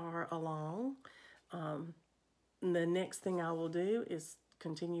that far along. The next thing I will do is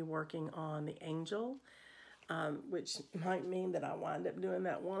continue working on the angel, which might mean that I wind up doing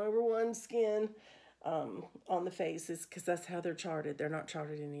that 1/1 skin on the faces, because that's how they're charted. They're not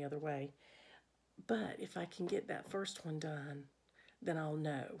charted any other way. But if I can get that first one done, then I'll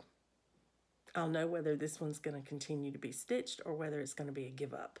know. I'll know whether this one's going to continue to be stitched or whether it's going to be a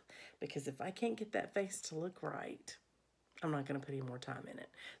give up. Because if I can't get that face to look right, I'm not going to put any more time in it.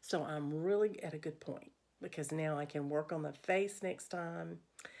 So I'm really at a good point, because now I can work on the face next time,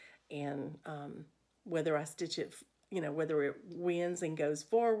 and whether I stitch it, whether it wins and goes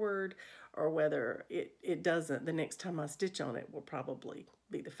forward or whether it doesn't, the next time I stitch on it will probably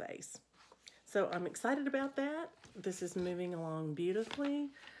be the face. So I'm excited about that. This is moving along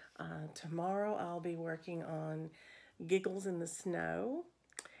beautifully. Tomorrow I'll be working on Giggles in the Snow,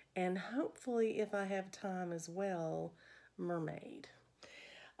 and hopefully, if I have time as well, Mermaid.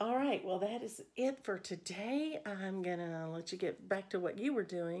 All right, well, that is it for today. I'm going to let you get back to what you were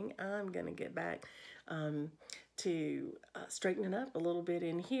doing. I'm going to get back to straightening up a little bit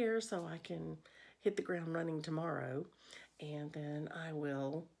in here so I can hit the ground running tomorrow. And then I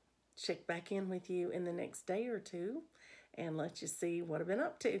will check back in with you in the next day or two and let you see what I've been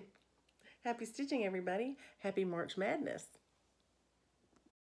up to. Happy stitching, everybody. Happy March Madness.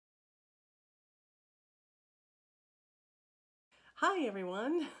 Hi,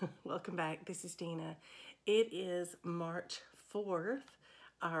 everyone. Welcome back. This is Dina. It is March 4th,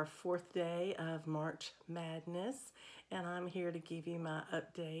 our 4th day of March Madness, and I'm here to give you my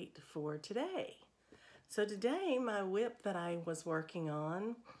update for today. So today, my whip that I was working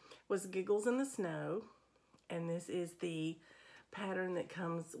on was Giggles in the Snow, and this is the pattern that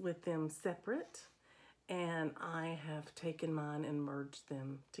comes with them separate, and I have taken mine and merged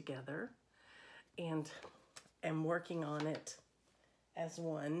them together, and am working on it as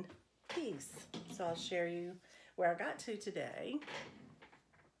one piece. So I'll share you where I got to today.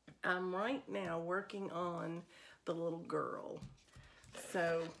 I'm right now working on the little girl.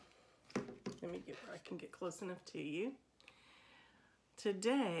 So let me get where I can get close enough to you.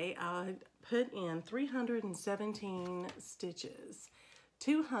 Today I put in 317 stitches.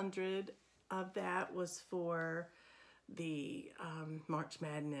 200 of that was for the March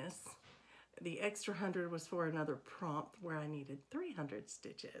Madness. The extra 100 was for another prompt where I needed 300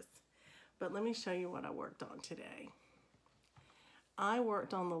 stitches. But let me show you what I worked on today. I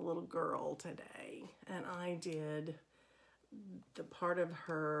worked on the little girl today, and I did the part of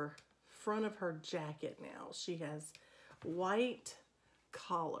her, front of her jacket now. She has white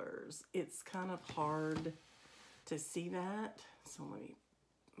collars. It's kind of hard to see that, so let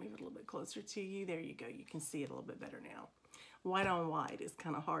me move it a little bit closer to you. There you go. You can see it a little bit better now. White on white is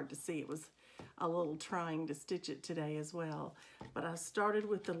kind of hard to see. It was a little trying to stitch it today as well. But I started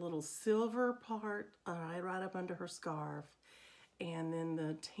with the little silver part right up under her scarf, and then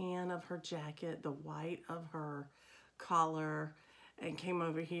the tan of her jacket, the white of her collar, and came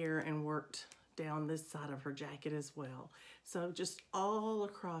over here and worked down this side of her jacket as well. So just all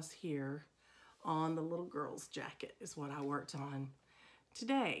across here on the little girl's jacket is what I worked on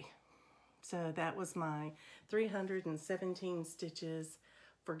today. So that was my 317 stitches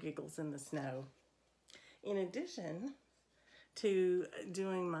for Giggles in the Snow. In addition to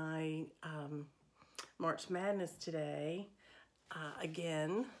doing my March Madness today,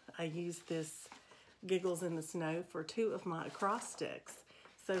 again, I used this Giggles in the Snow for 2 of my acrostics.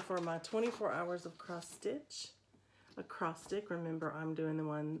 So for my 24 hours of cross stitch, acrostic, remember I'm doing the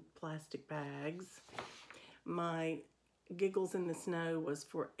one plastic bags. My Giggles in the Snow was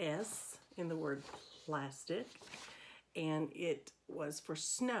for S in the word plastic, and it was for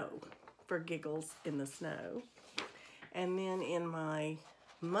snow, for Giggles in the Snow. And then in my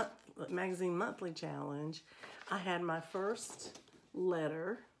magazine monthly challenge, I had my first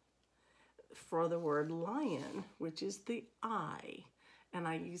letter for the word lion, which is the I, and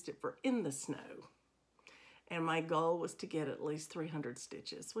I used it for in the snow. And my goal was to get at least 300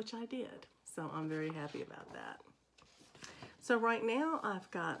 stitches, which I did. So I'm very happy about that. So right now I've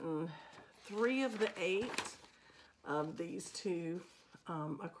gotten 3 of the 8 of these 2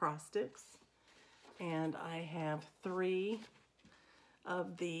 acrostics, and I have 3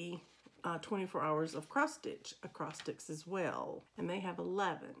 of the 24 hours of cross stitch acrostics as well, and they have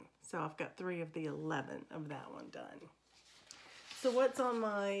 11. So I've got 3 of the 11 of that one done. So what's on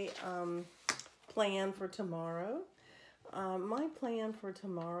my plan for tomorrow? My plan for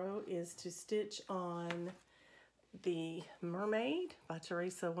tomorrow is to stitch on the Mermaid by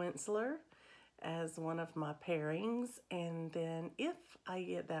Teresa Wentzler as one of my pairings, and then if I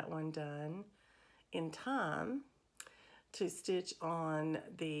get that one done in time, to stitch on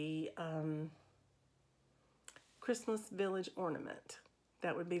the Christmas Village ornament.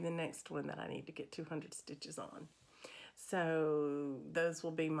 That would be the next one that I need to get 200 stitches on. So those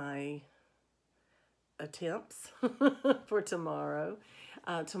will be my attempts for tomorrow.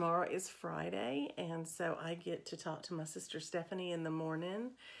 Tomorrow is Friday, and so I get to talk to my sister Stephanie in the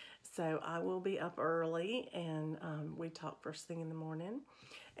morning. So I will be up early, and we talk first thing in the morning,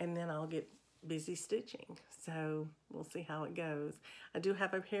 and then I'll get busy stitching. So we'll see how it goes. I do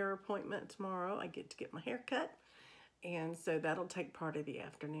have a hair appointment tomorrow. I get to get my hair cut, and so that'll take part of the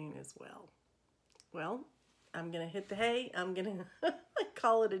afternoon as well. Well, I'm gonna hit the hay. I'm gonna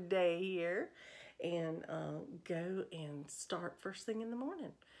call it a day here and go and start first thing in the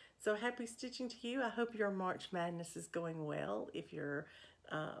morning. So happy stitching to you. I hope your March Madness is going well if you're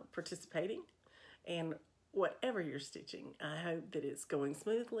participating, and whatever you're stitching, I hope that it's going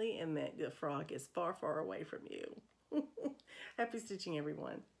smoothly and that the frog is far, far away from you. Happy stitching,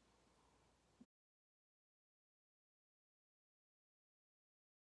 everyone.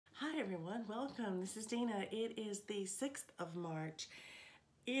 Hi everyone, welcome. This is Dina. It is the 6th of March.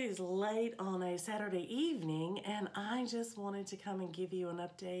 It is late on a Saturday evening, and I just wanted to come and give you an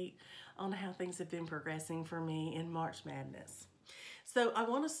update on how things have been progressing for me in March Madness. So I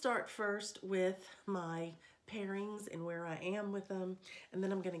want to start first with my pairings and where I am with them, and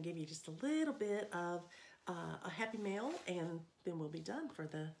then I'm going to give you just a little bit of a happy mail, and then we'll be done for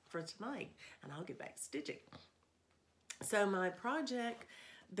tonight, and I'll get back to stitching. So my project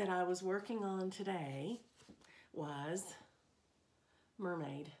that I was working on today was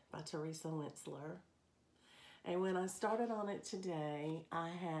Mermaid by Teresa Wentzler. And when I started on it today, I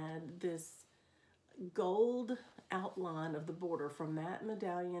had this gold outline of the border from that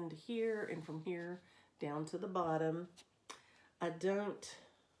medallion to here and from here down to the bottom.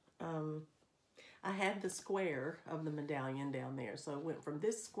 I had the square of the medallion down there. So I went from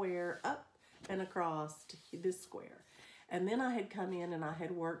this square up and across to this square. And then I had come in and I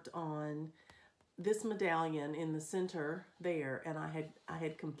had worked on this medallion in the center there, and I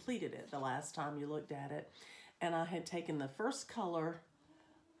had completed it the last time you looked at it. And I had taken the first color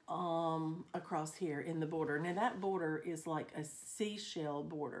across here in the border. Now that border is like a seashell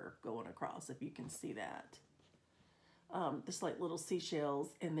border going across, if you can see that. Just like little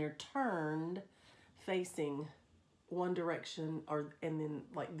seashells, and they're turned facing one direction, and then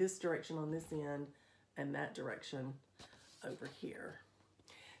like this direction on this end and that direction over here.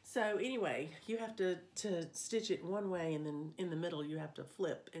 So anyway, you have to stitch it one way, and then in the middle you have to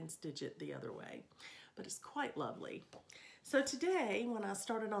flip and stitch it the other way. But it's quite lovely. So today, when I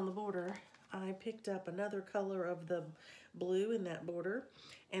started on the border, I picked up another color of the blue in that border.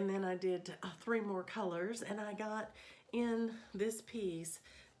 And then I did 3 more colors, and I got in this piece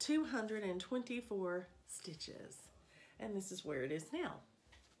 224 stitches. And this is where it is now.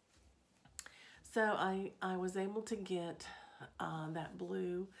 So I was able to get that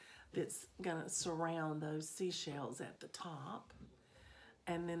blue that's gonna surround those seashells at the top.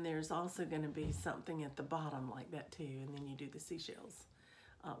 And then there's also gonna be something at the bottom like that too. And then you do the seashells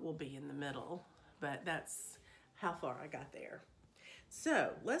will be in the middle, but that's how far I got there.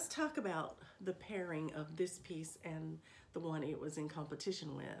 So let's talk about the pairing of this piece and the one it was in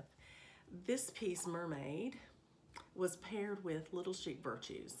competition with. This piece, Mermaid, was paired with Little Sheep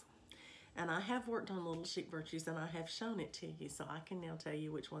Virtues. And I have worked on Little Sheep Virtues, and I have shown it to you, so I can now tell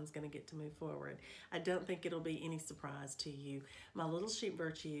you which one's going to get to move forward. I don't think it'll be any surprise to you. My Little Sheep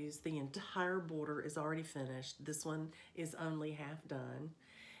Virtues, the entire border is already finished. This one is only half done.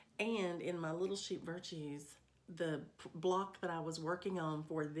 And in my Little Sheep Virtues, the block that I was working on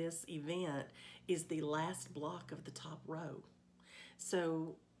for this event is the last block of the top row.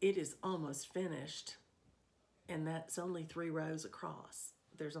 So it is almost finished, and that's only 3 rows across.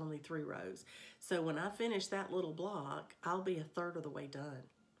 There's only 3 rows. So when I finish that little block, I'll be 1/3 of the way done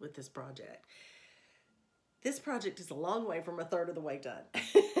with this project. This project is a long way from 1/3 of the way done.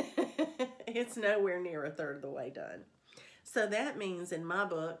 It's nowhere near 1/3 of the way done. So that means in my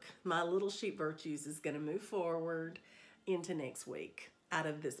book, my Little Sheep Virtues is going to move forward into next week out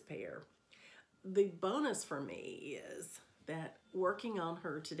of this pair. The bonus for me is that working on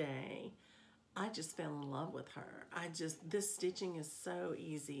her today, I just fell in love with her. This stitching is so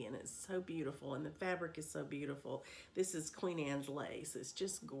easy, and it's so beautiful, and the fabric is so beautiful. This is Queen Anne's lace. It's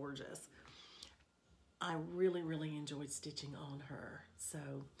just gorgeous. I really, really enjoyed stitching on her,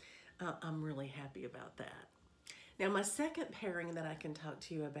 so I'm really happy about that. Now, my second pairing that I can talk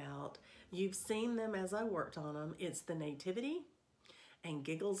to you about, you've seen them as I worked on them. It's the Nativity and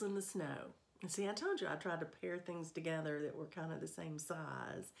Giggles in the Snow. And see, I told you I tried to pair things together that were kind of the same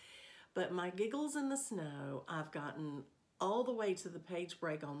size. But my Giggles in the Snow, I've gotten all the way to the page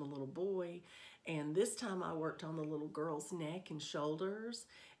break on the little boy, and this time I worked on the little girl's neck and shoulders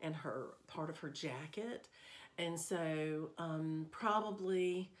and her part of her jacket. And so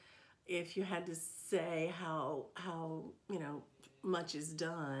probably if you had to say how much is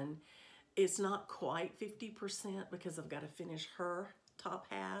done, it's not quite 50% because I've got to finish her top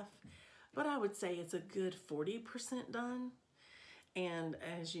half, but I would say it's a good 40% done. And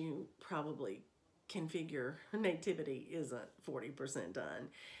as you probably can figure, Nativity isn't 40% done.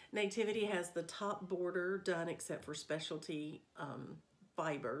 Nativity has the top border done except for specialty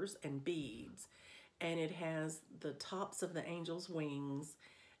fibers and beads. And it has the tops of the angel's wings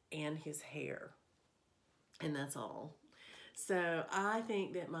and his hair. And that's all. So I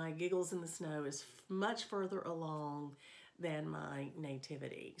think that my Giggles in the Snow is much further along than my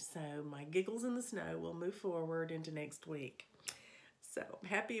Nativity. So my Giggles in the Snow will move forward into next week. So I'm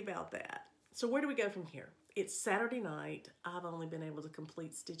happy about that. So where do we go from here? It's Saturday night. I've only been able to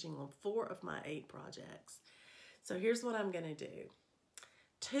complete stitching on 4 of my 8 projects. So here's what I'm going to do.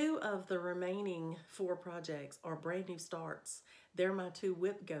 2 of the remaining 4 projects are brand new starts. They're my 2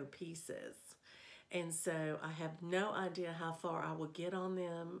 whip go pieces. And so I have no idea how far I will get on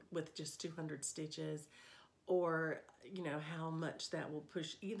them with just 200 stitches, or how much that will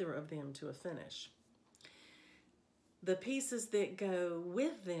push either of them to a finish. The pieces that go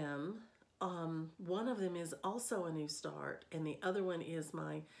with them, one of them is also a new start, and the other one is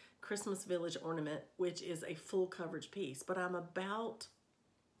my Christmas Village ornament, which is a full coverage piece. But I'm about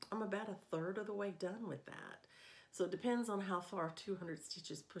 1/3 of the way done with that. So it depends on how far 200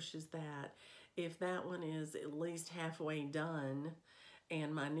 stitches pushes that. If that one is at least halfway done,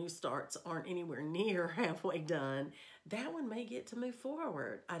 and my new starts aren't anywhere near halfway done, that one may get to move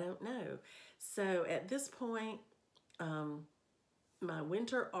forward. I don't know. So at this point, my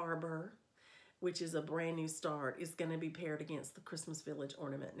Winter Arbor, which is a brand new start, is going to be paired against the Christmas Village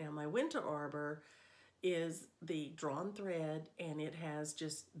ornament. Now, my Winter Arbor is the drawn thread, and it has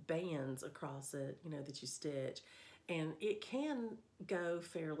just bands across it, that you stitch, and it can go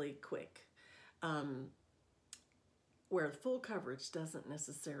fairly quick, where full coverage doesn't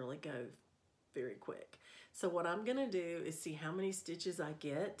necessarily go very quick. So what I'm going to do is see how many stitches I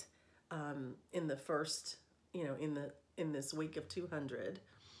get in the first, in this week of 200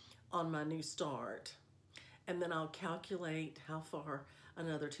 on my new start, and then I'll calculate how far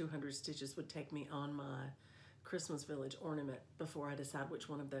another 200 stitches would take me on my Christmas Village ornament before I decide which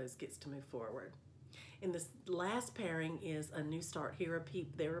one of those gets to move forward. In this last pairing is a new start, here a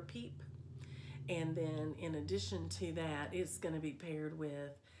peep, there a peep, and then in addition to that, it's going to be paired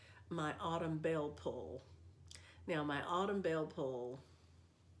with my Autumn Bell Pull. Now my autumn bell pull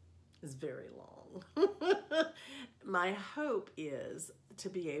is very long. My hope is to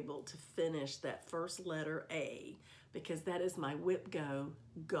be able to finish that first letter A, because that is my whip go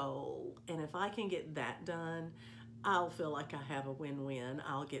goal. And if I can get that done, I'll feel like I have a win-win.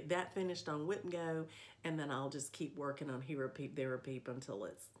 I'll get that finished on whip go, and then I'll just keep working on Here a Peep, There a Peep until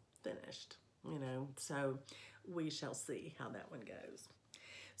it's finished, you know. So we shall see how that one goes.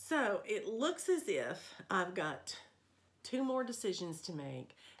 So it looks as if I've got 2 more decisions to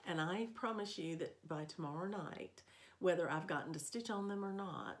make, and I promise you that by tomorrow night, whether I've gotten to stitch on them or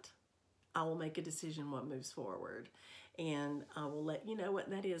not, I will make a decision what moves forward. And I will let you know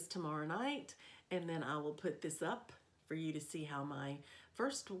what that is tomorrow night, and then I will put this up for you to see how my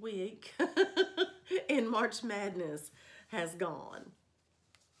first week in March Madness has gone.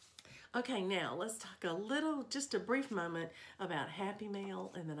 Okay, now let's talk a little, just a brief moment about Happy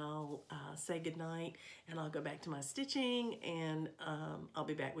Mail, and then I'll say goodnight, and I'll go back to my stitching, and I'll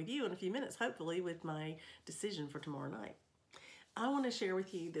be back with you in a few minutes, hopefully, with my decision for tomorrow night. I want to share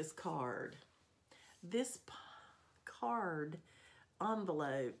with you this card. This card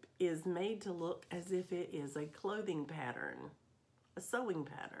envelope is made to look as if it is a clothing pattern, a sewing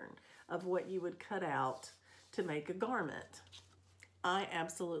pattern of what you would cut out to make a garment. I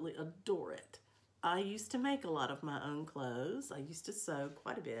absolutely adore it. I used to make a lot of my own clothes. I used to sew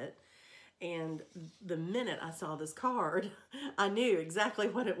quite a bit. And the minute I saw this card, I knew exactly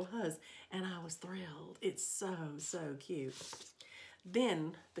what it was. And I was thrilled. It's so, so cute.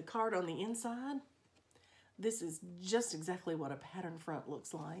 Then the card on the inside, this is just exactly what a pattern front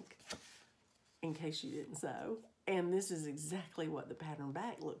looks like, in case you didn't sew. And this is exactly what the pattern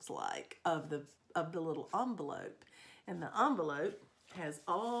back looks like of the little envelope. And the envelope has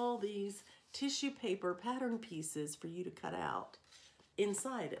all these tissue paper pattern pieces for you to cut out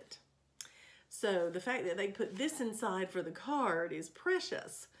inside it. So the fact that they put this inside for the card is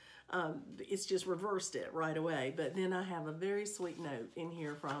precious. It's just reversed it right away. But then I have a very sweet note in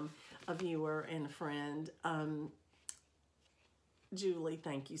here from a viewer and a friend. Julie,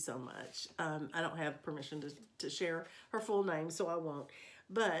 thank you so much. I don't have permission to share her full name, so I won't.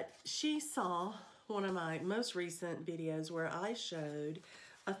 But she saw one of my most recent videos where I showed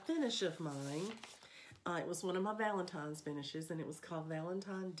a finish of mine. It was one of my Valentine's finishes, and it was called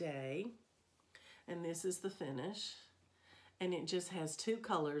Valentine Day. And this is the finish. And it just has 2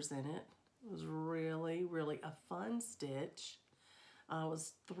 colors in it. It was really, really a fun stitch. I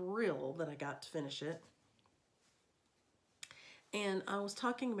was thrilled that I got to finish it. And I was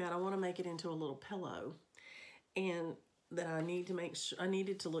talking about I want to make it into a little pillow. And that I need to make sure, I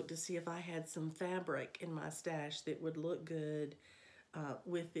needed to look to see if I had some fabric in my stash that would look good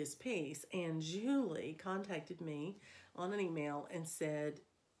with this piece. And Julie contacted me on an email and said,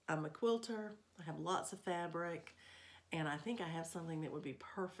 I'm a quilter, I have lots of fabric, and I think I have something that would be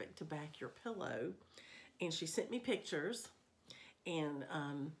perfect to back your pillow. And she sent me pictures, and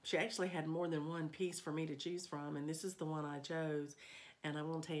she actually had more than one piece for me to choose from, and this is the one I chose. And I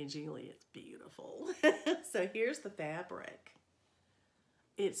won't tell you, Julie, it's beautiful. So here's the fabric.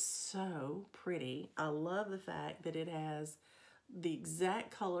 It's so pretty. I love the fact that it has the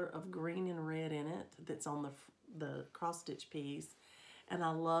exact color of green and red in it that's on the cross-stitch piece. And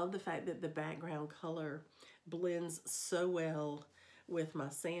I love the fact that the background color blends so well with my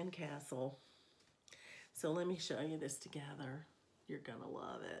sandcastle. So let me show you this together. You're gonna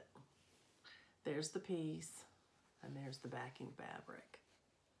love it. There's the piece. And there's the backing fabric.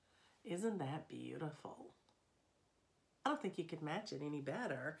 Isn't that beautiful? I don't think you could match it any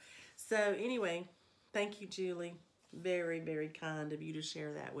better. So anyway, thank you, Julie. Very, very kind of you to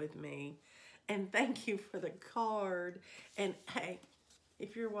share that with me. And thank you for the card. And hey,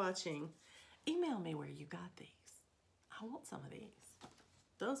 if you're watching, email me where you got these. I want some of these.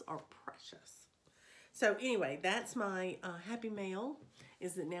 Those are precious. So anyway, that's my happy mail,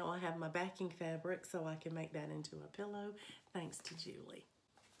 is that now I have my backing fabric so I can make that into a pillow, thanks to Julie.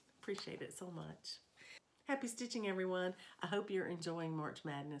 Appreciate it so much. Happy stitching, everyone. I hope you're enjoying March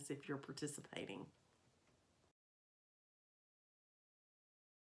Madness if you're participating.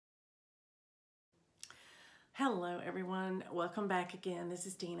 Hello, everyone. Welcome back again. This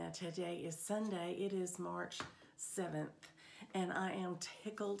is Dina. Today is Sunday. It is March 7th. And I am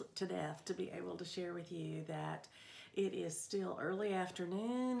tickled to death to be able to share with you that it is still early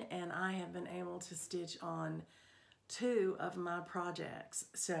afternoon and I have been able to stitch on 2 of my projects.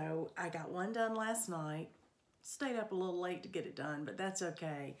 So I got one done last night, stayed up a little late to get it done, but that's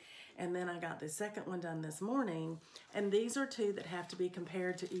okay. And then I got the second one done this morning, and these are 2 that have to be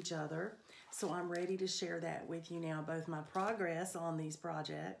compared to each other. So I'm ready to share that with you now, both my progress on these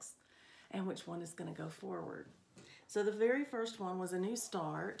projects and which one is going to go forward. So the very first one was a new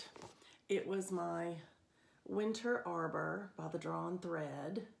start. It was my Winter Arbor by the Drawn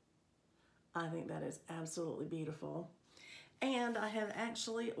Thread. I think that is absolutely beautiful. And I have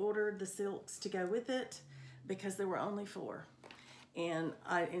actually ordered the silks to go with it because there were only 4. And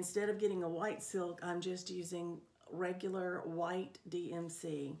instead of getting a white silk, I'm just using regular white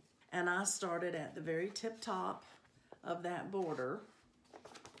DMC. And I started at the very tip top of that border,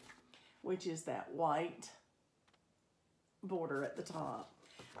 which is that white border at the top.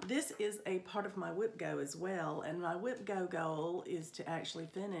 This is a part of my whip go as well, and my whip go goal is to actually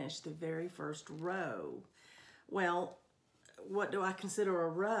finish the very first row. Well, what do I consider a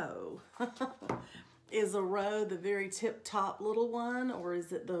row? Is a row the very tip top little one, or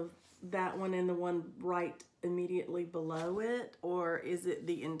is it that one and the one right immediately below it, or is it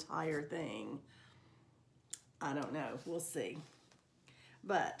the entire thing? I don't know. We'll see.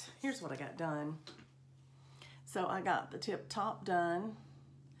 But here's what I got done. So I got the tip top done,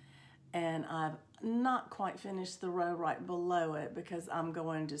 and I've not quite finished the row right below it because I'm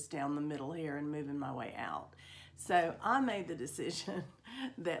going just down the middle here and moving my way out. So I made the decision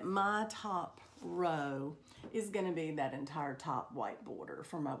that my top row is going to be that entire top white border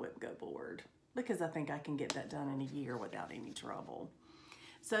for my whip go board, because I think I can get that done in a year without any trouble.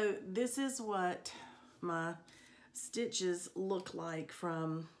 So this is what my stitches look like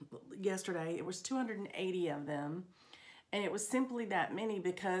from yesterday. It was 280 of them, and it was simply that many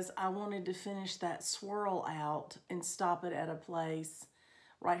because I wanted to finish that swirl out and stop it at a place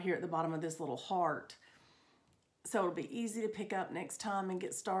right here at the bottom of this little heart, so it'll be easy to pick up next time and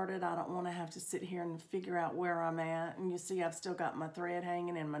get started. I don't want to have to sit here and figure out where I'm at. And you see I've still got my thread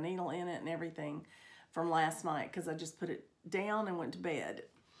hanging and my needle in it and everything from last night because I just put it down and went to bed.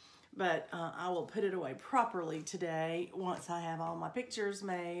 But I will put it away properly today once I have all my pictures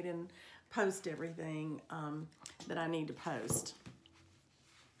made and post everything that I need to post.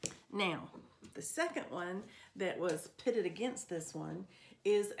 Now, the second one that was pitted against this one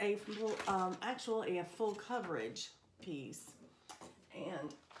is a full, actually a full coverage piece.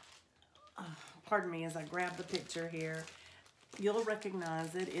 And pardon me as I grab the picture here. You'll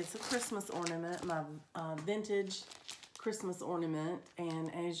recognize it. It's a Christmas ornament, my vintage Christmas ornament.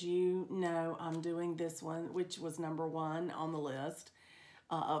 And as you know, I'm doing this one, which was #1 on the list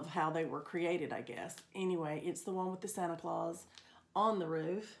of how they were created, I guess. Anyway, it's the one with the Santa Claus on the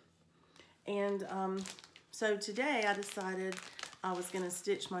roof. And so today I decided I was going to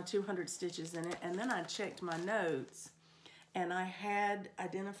stitch my 200 stitches in it, and then I checked my notes, and I had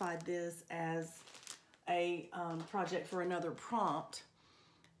identified this as a project for another prompt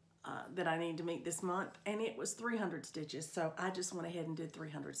that I need to meet this month, and it was 300 stitches, so I just went ahead and did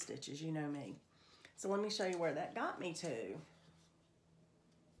 300 stitches, you know me. So let me show you where that got me to.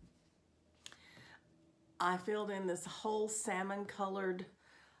 I filled in this whole salmon-colored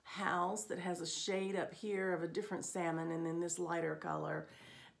house that has a shade up here of a different salmon and then this lighter color,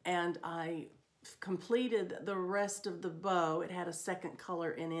 and I completed the rest of the bow. It had a second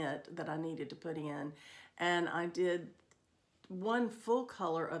color in it that I needed to put in, and I did one full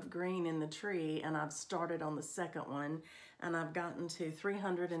color of green in the tree, and I've started on the second one, and I've gotten to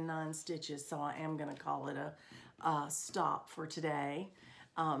 309 stitches, so I am going to call it a stop for today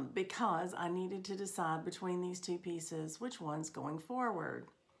because I needed to decide between these two pieces which one's going forward.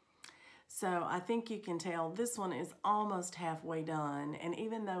 So I think you can tell this one is almost halfway done, and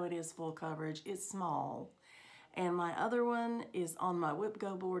even though it is full coverage, it's small. And my other one is on my whip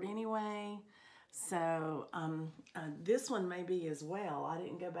go board anyway, so this one may be as well. I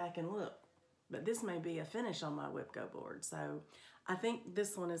didn't go back and look, but this may be a finish on my whip go board. So I think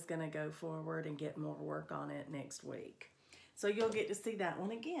this one is going to go forward and get more work on it next week. So you'll get to see that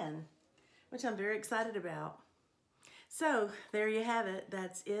one again, which I'm very excited about. So there you have it.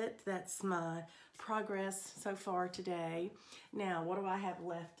 That's it. That's my progress so far today. Now, what do I have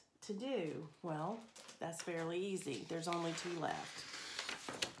left to do? Well, that's fairly easy. There's only 2 left.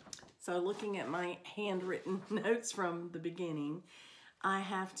 So looking at my handwritten notes from the beginning, I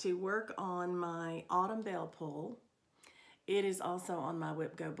have to work on my autumn bell pull. It is also on my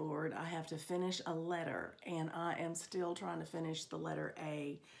whip go board. I have to finish a letter, and I am still trying to finish the letter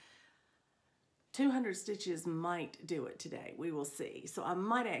A. 200 stitches might do it today. We will see. So I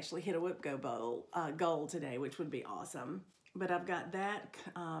might actually hit a whip go goal today, which would be awesome. But I've got that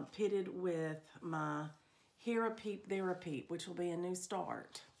pitted with my Here a Peep, There a Peep, which will be a new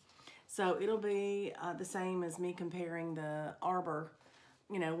start. So it'll be the same as me comparing the Arbor,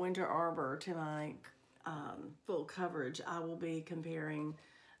 you know, Winter Arbor to my full coverage. I will be comparing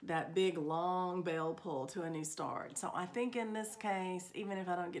that big long bell pull to a new start. So I think in this case, even if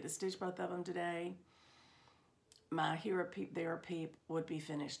I don't get to stitch both of them today, my Here a Peep, There a Peep would be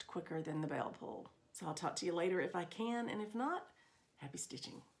finished quicker than the bell pull. So I'll talk to you later if I can, and if not, happy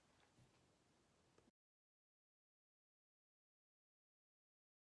stitching.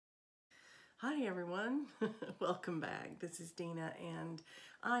 Hi everyone, welcome back. This is Dina, and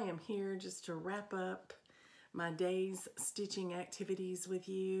I am here just to wrap up my day's stitching activities with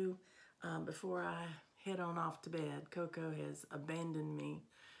you before I head on off to bed. Coco has abandoned me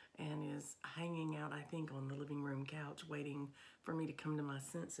and is hanging out, I think, on the living room couch waiting for me to come to my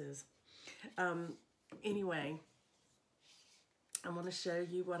senses. Anyway, I want to show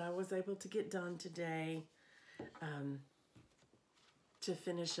you what I was able to get done today to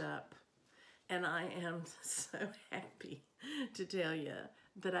finish up. And I am so happy to tell you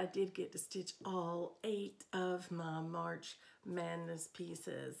that I did get to stitch all 8 of my March Madness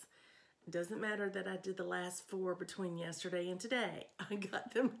pieces. It doesn't matter that I did the last 4 between yesterday and today. I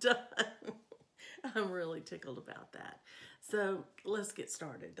got them done. I'm really tickled about that. So let's get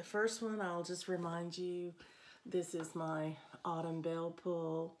started. The first one, I'll just remind you, this is my autumn bell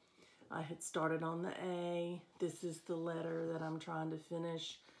pull. I had started on the A. This is the letter that I'm trying to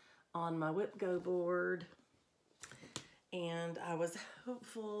finish on my whip go board, and I was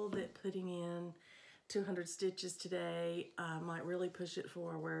hopeful that putting in 200 stitches today might really push it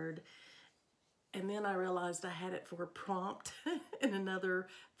forward. And then I realized I had it for a prompt in another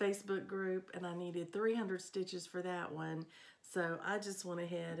Facebook group, and I needed 300 stitches for that one. So I just went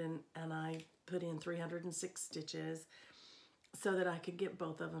ahead and I put in 306 stitches so that I could get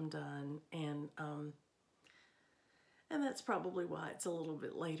both of them done. And that's probably why it's a little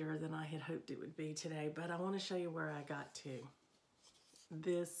bit later than I had hoped it would be today, but I want to show you where I got to.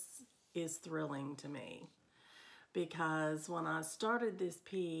 This is thrilling to me because when I started this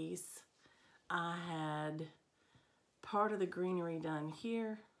piece, I had part of the greenery done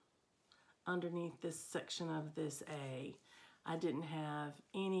here underneath this section of this A. I didn't have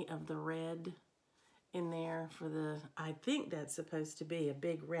any of the red in there for the, I think that's supposed to be a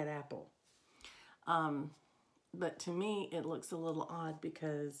big red apple. But to me, it looks a little odd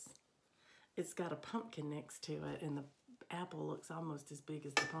because it's got a pumpkin next to it, and the apple looks almost as big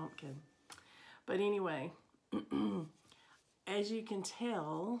as the pumpkin. But anyway, as you can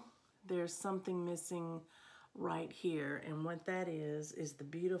tell, there's something missing right here, and what that is the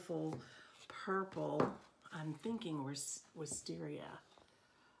beautiful purple, I'm thinking wisteria,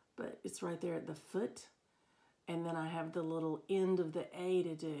 but it's right there at the foot, and then I have the little end of the A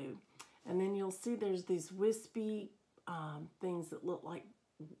to do. And then you'll see there's these wispy things that look like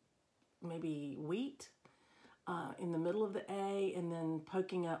maybe wheat in the middle of the A, and then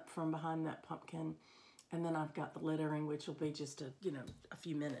poking up from behind that pumpkin. And then I've got the lettering, which will be just a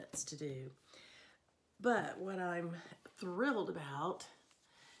few minutes to do. But what I'm thrilled about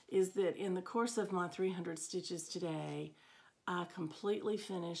is that in the course of my 300 stitches today, I completely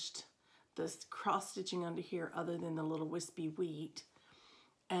finished the cross stitching under here other than the little wispy wheat.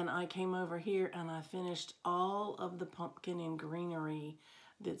 And I came over here and I finished all of the pumpkin and greenery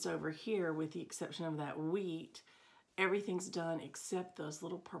that's over here with the exception of that wheat. Everything's done except those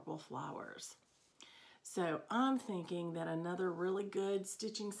little purple flowers. So I'm thinking that another really good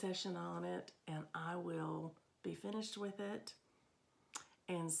stitching session on it and I will be finished with it.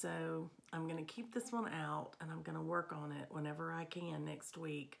 And so I'm going to keep this one out and I'm going to work on it whenever I can next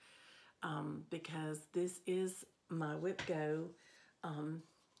week because this is my whip go.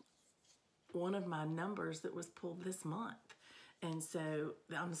 One of my numbers that was pulled this month. And so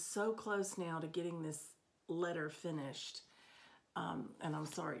I'm so close now to getting this letter finished. And I'm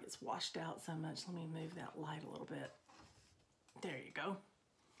sorry it's washed out so much. Let me move that light a little bit. There you go.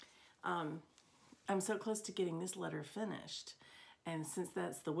 I'm so close to getting this letter finished. And since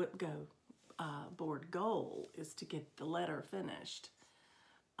that's the whip go board goal is to get the letter finished,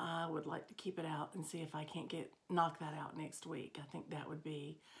 I would like to keep it out and see if I can't knock that out next week. I think that would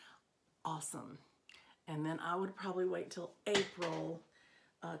be awesome. And then I would probably wait till April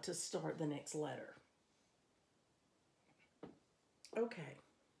to start the next letter. Okay,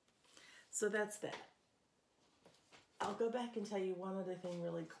 so that's that. I'll go back and tell you one other thing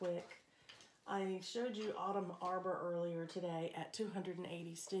really quick. I showed you Autumn Arbor earlier today at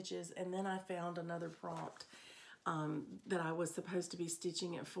 280 stitches, and then I found another prompt that I was supposed to be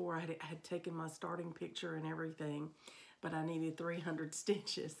stitching it for. I had taken my starting picture and everything, but I needed 300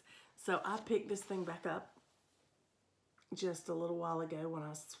 stitches. So I picked this thing back up just a little while ago when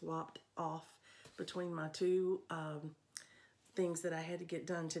I swapped off between my two things that I had to get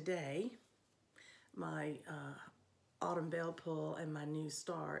done today. My autumn bell pull and my new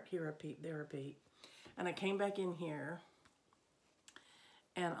start, Here a Peep, There a Peep. And I came back in here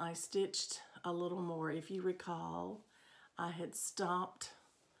and I stitched a little more. If you recall, I had stopped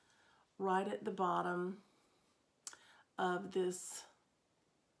right at the bottom of this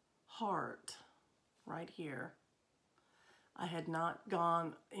heart right here. I had not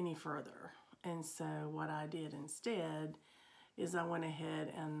gone any further. And so what I did instead is I went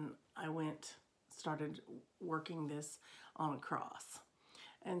ahead and started working this on a cross.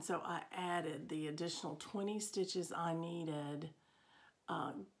 And so I added the additional 20 stitches I needed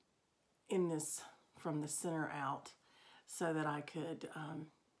in this from the center out so that I could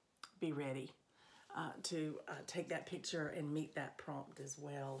be ready to take that picture and meet that prompt as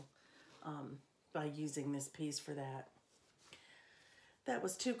well by using this piece for that. That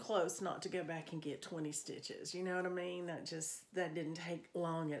was too close not to go back and get 20 stitches. You know what I mean? That didn't take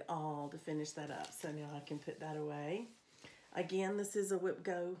long at all to finish that up. So now I can put that away. Again, this is a whip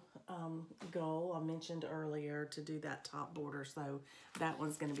go goal I mentioned earlier to do that top border. So that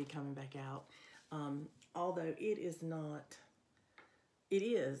one's going to be coming back out. Although it is not, it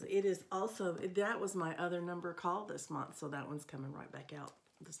is also, that was my other number call this month. So that one's coming right back out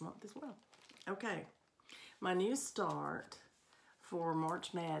this month as well. Okay, my new start for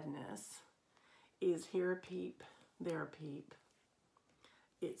March Madness is Here a Peep, There a Peep.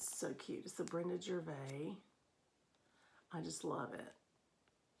 It's so cute. It's a Brenda Gervais. I just love it.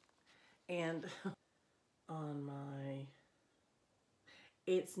 And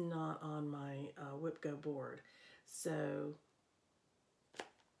it's not on my Whip Go board. So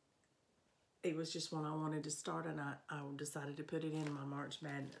it was just one I wanted to start, and I decided to put it in my March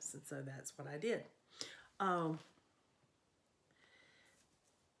Madness. And so that's what I did.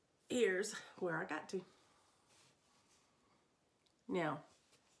 Here's where I got to. Now,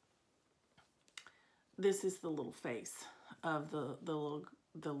 this is the little face of the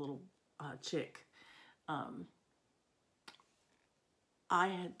little chick. I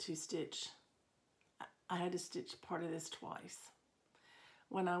had to stitch part of this twice.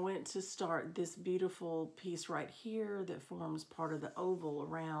 When I went to start this beautiful piece right here that forms part of the oval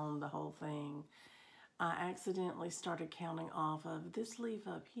around the whole thing, I accidentally started counting off of this leaf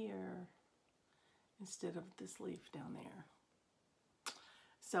up here instead of this leaf down there.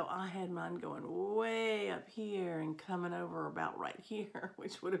 So I had mine going way up here and coming over about right here,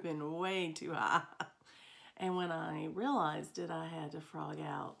 which would have been way too high. And when I realized it, I had to frog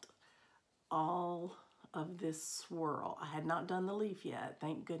out all of this swirl. I had not done the leaf yet,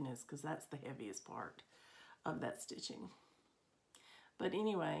 thank goodness, because that's the heaviest part of that stitching. But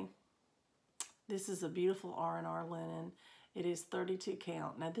anyway, this is a beautiful R&R linen. It is 32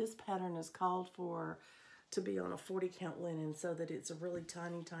 count. Now this pattern is called for to be on a 40 count linen so that it's a really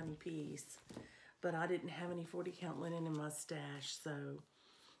tiny, tiny piece. But I didn't have any 40 count linen in my stash, so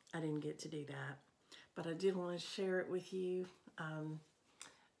I didn't get to do that. But I did want to share it with you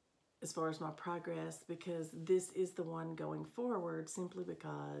as far as my progress, because this is the one going forward simply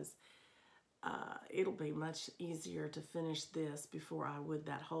because it'll be much easier to finish this before I would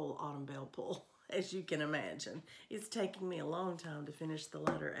that whole autumn bell pull. As you can imagine, it's taking me a long time to finish the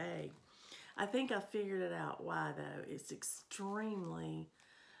letter A. I think I figured it out why though. It's extremely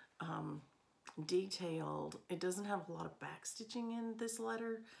detailed. It doesn't have a lot of back stitching in this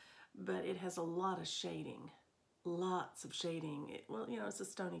letter, but it has a lot of shading, lots of shading. Well, you know, it's a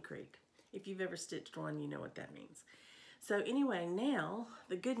Stoney Creek. If you've ever stitched one, you know what that means. So anyway, now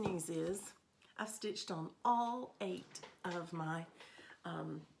the good news is I've stitched on all 8 of my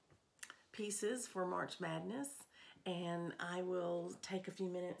pieces for March Madness, and I will take a few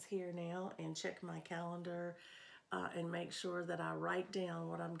minutes here now and check my calendar and make sure that I write down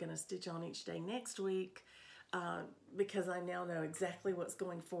what I'm going to stitch on each day next week, because I now know exactly what's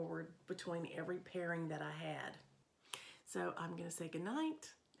going forward between every pairing that I had. So I'm going to say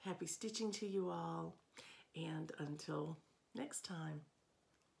goodnight, happy stitching to you all, and until next time,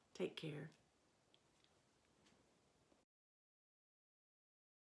 take care.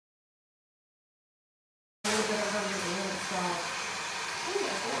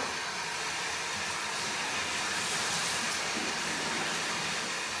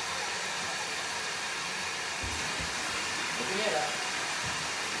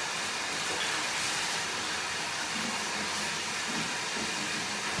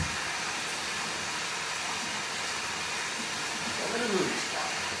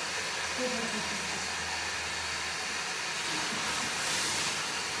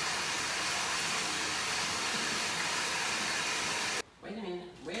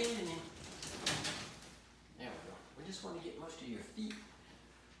 Wait a minute. There we go. We just want to get most of your feet.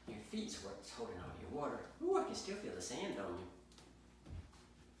 Your feet's what's holding all your water. Ooh, I can still feel the sand on you.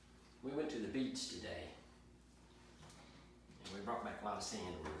 We went to the beach today, and we brought back a lot of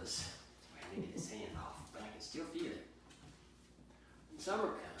sand with us. I need to get the sand off, but I can still feel it. When summer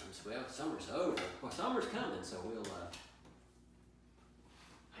comes, well, summer's over. Well, summer's coming, so we'll,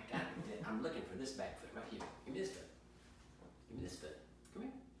 I'm looking for this back foot right here. Give me this foot. Give me this foot. Come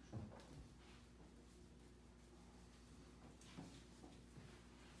here.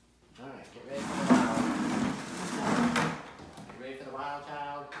 All right, get ready for the wild. Get ready for the wild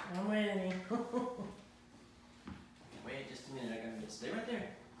child. I'm ready. Wait just a minute. I gotta stay right there.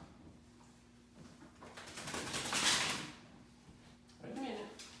 Wait a minute.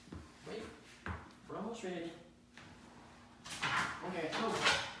 Wait. We're almost ready. Okay, come on.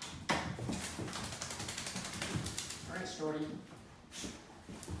 All right, Stoney.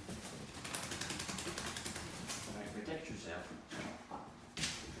 All right, protect yourself.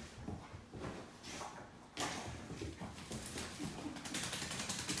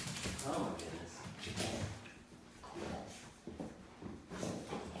 Oh my goodness.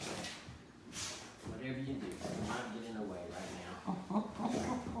 Whatever you do, do not get in the way right now.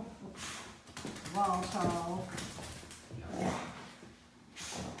 Wild child.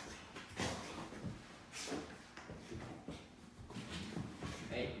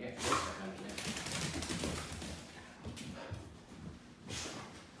 Hey, yeah, this stuff under there.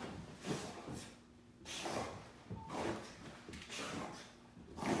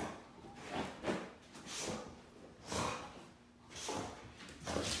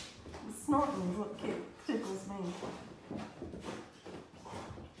 Snorting is what tickles me.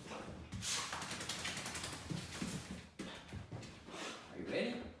 Are you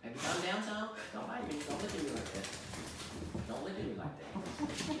ready? Have you calmed down some? Don't bite me. Don't look at me like that. Don't look at me like that.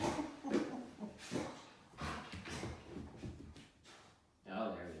 Oh,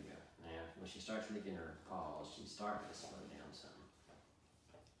 there we go. Now, when she starts licking her paws, she's starting to slow down some.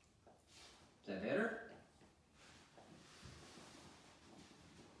 Is that better?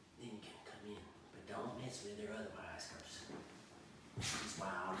 Then you can come in, but don't mess with her otherwise, because she's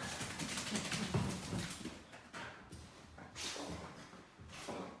wild.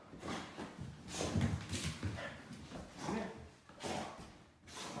 Come here.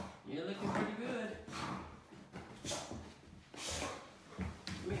 You're looking pretty good.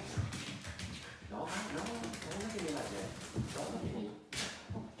 Come here. Don't look at me like that. Don't look at me.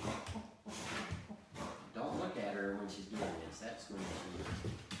 Don't look at her when she's doing this. That's when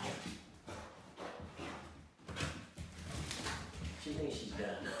she thinks she's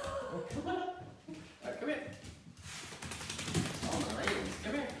done. Alright, come here. Oh my legs.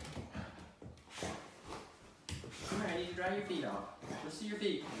 Come here. Come here, I need to dry your feet off. Let's see your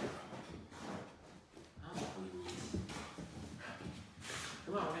feet. Oh my goodness.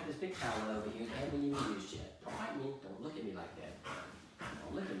 Come on, I got this big towel over here that I haven't even used yet. Don't bite me. Don't look at me like that.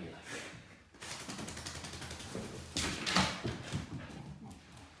 Don't look at me like that.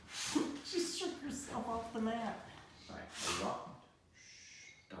 She shook herself off the mat. Alright, are you off?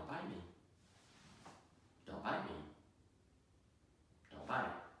 Shh. Don't bite me. Don't bite me. Don't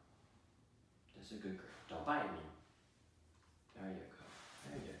bite. That's a good girl. Don't bite me. There you go.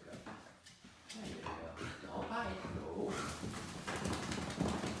 There you go. There you go. Don't bite. No.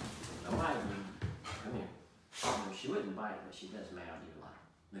 Don't bite me. Come here. No, she wouldn't bite, but she does meow to you a lot.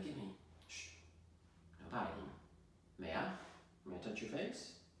 Look at me. Shh. Don't bite me. May I? May I touch your face?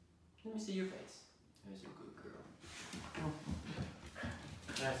 Let me see your face. There's a good girl.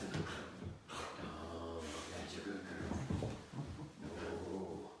 That's a good girl. Oh, that's a good girl.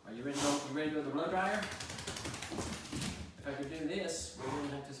 Oh. Are you ready to go to the blow dryer? If I could do this, we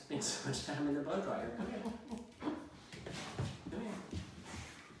wouldn't have to spend so much time in the blow dryer. Come here. Come here.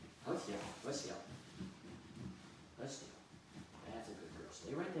 Hold still. Hold still. Hold still. That's a good girl.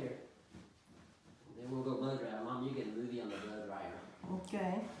 Stay right there. Then we'll go blow dryer. Mom, you get a movie on the blow dryer.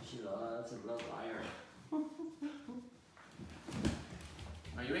 Okay. She loves a blow dryer.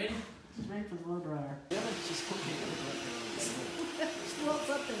 Are you ready? She's ready for the blow dryer. Really? She's cooking. She wants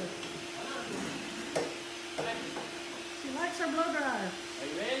up there. She likes her blow dryer. Are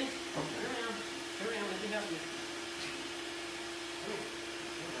you ready? Turn around. Turn around. Let me help you. Come here.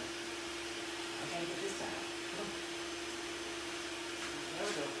 Come on. I gotta get this side. Come on. There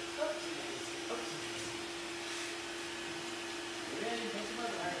we go. Oops. Oops. You ready? Take the blow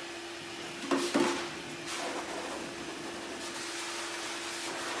dryer.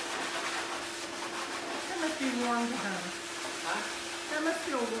 That must be warm to her. Huh? That must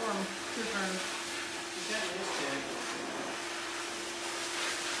feel warm to her. She's got this too.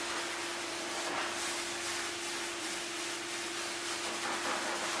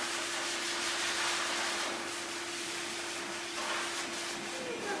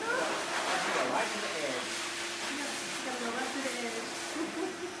 Right to the edge. Gotta go right to the edge.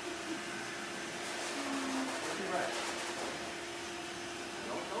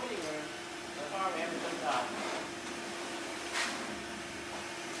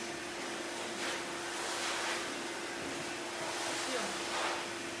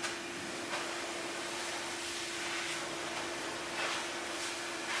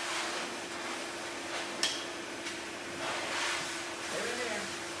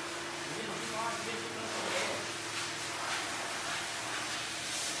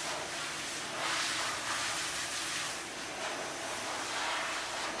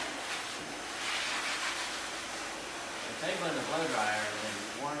 They run the blow dryer and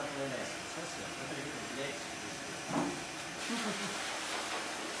then warm up in essence. That's good. We're gonna get the next.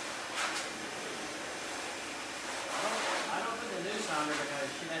 I don't put the noose on her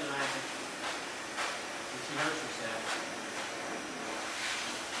because she doesn't like it. And she hurts herself.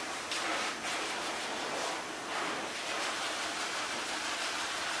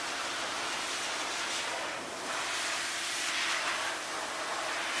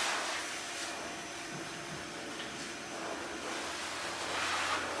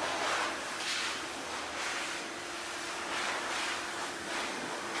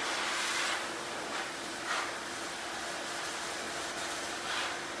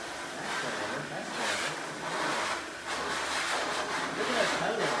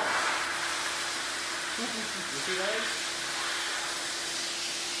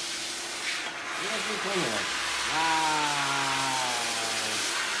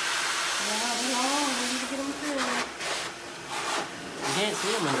 You can't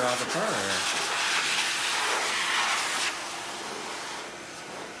see them under all the fur.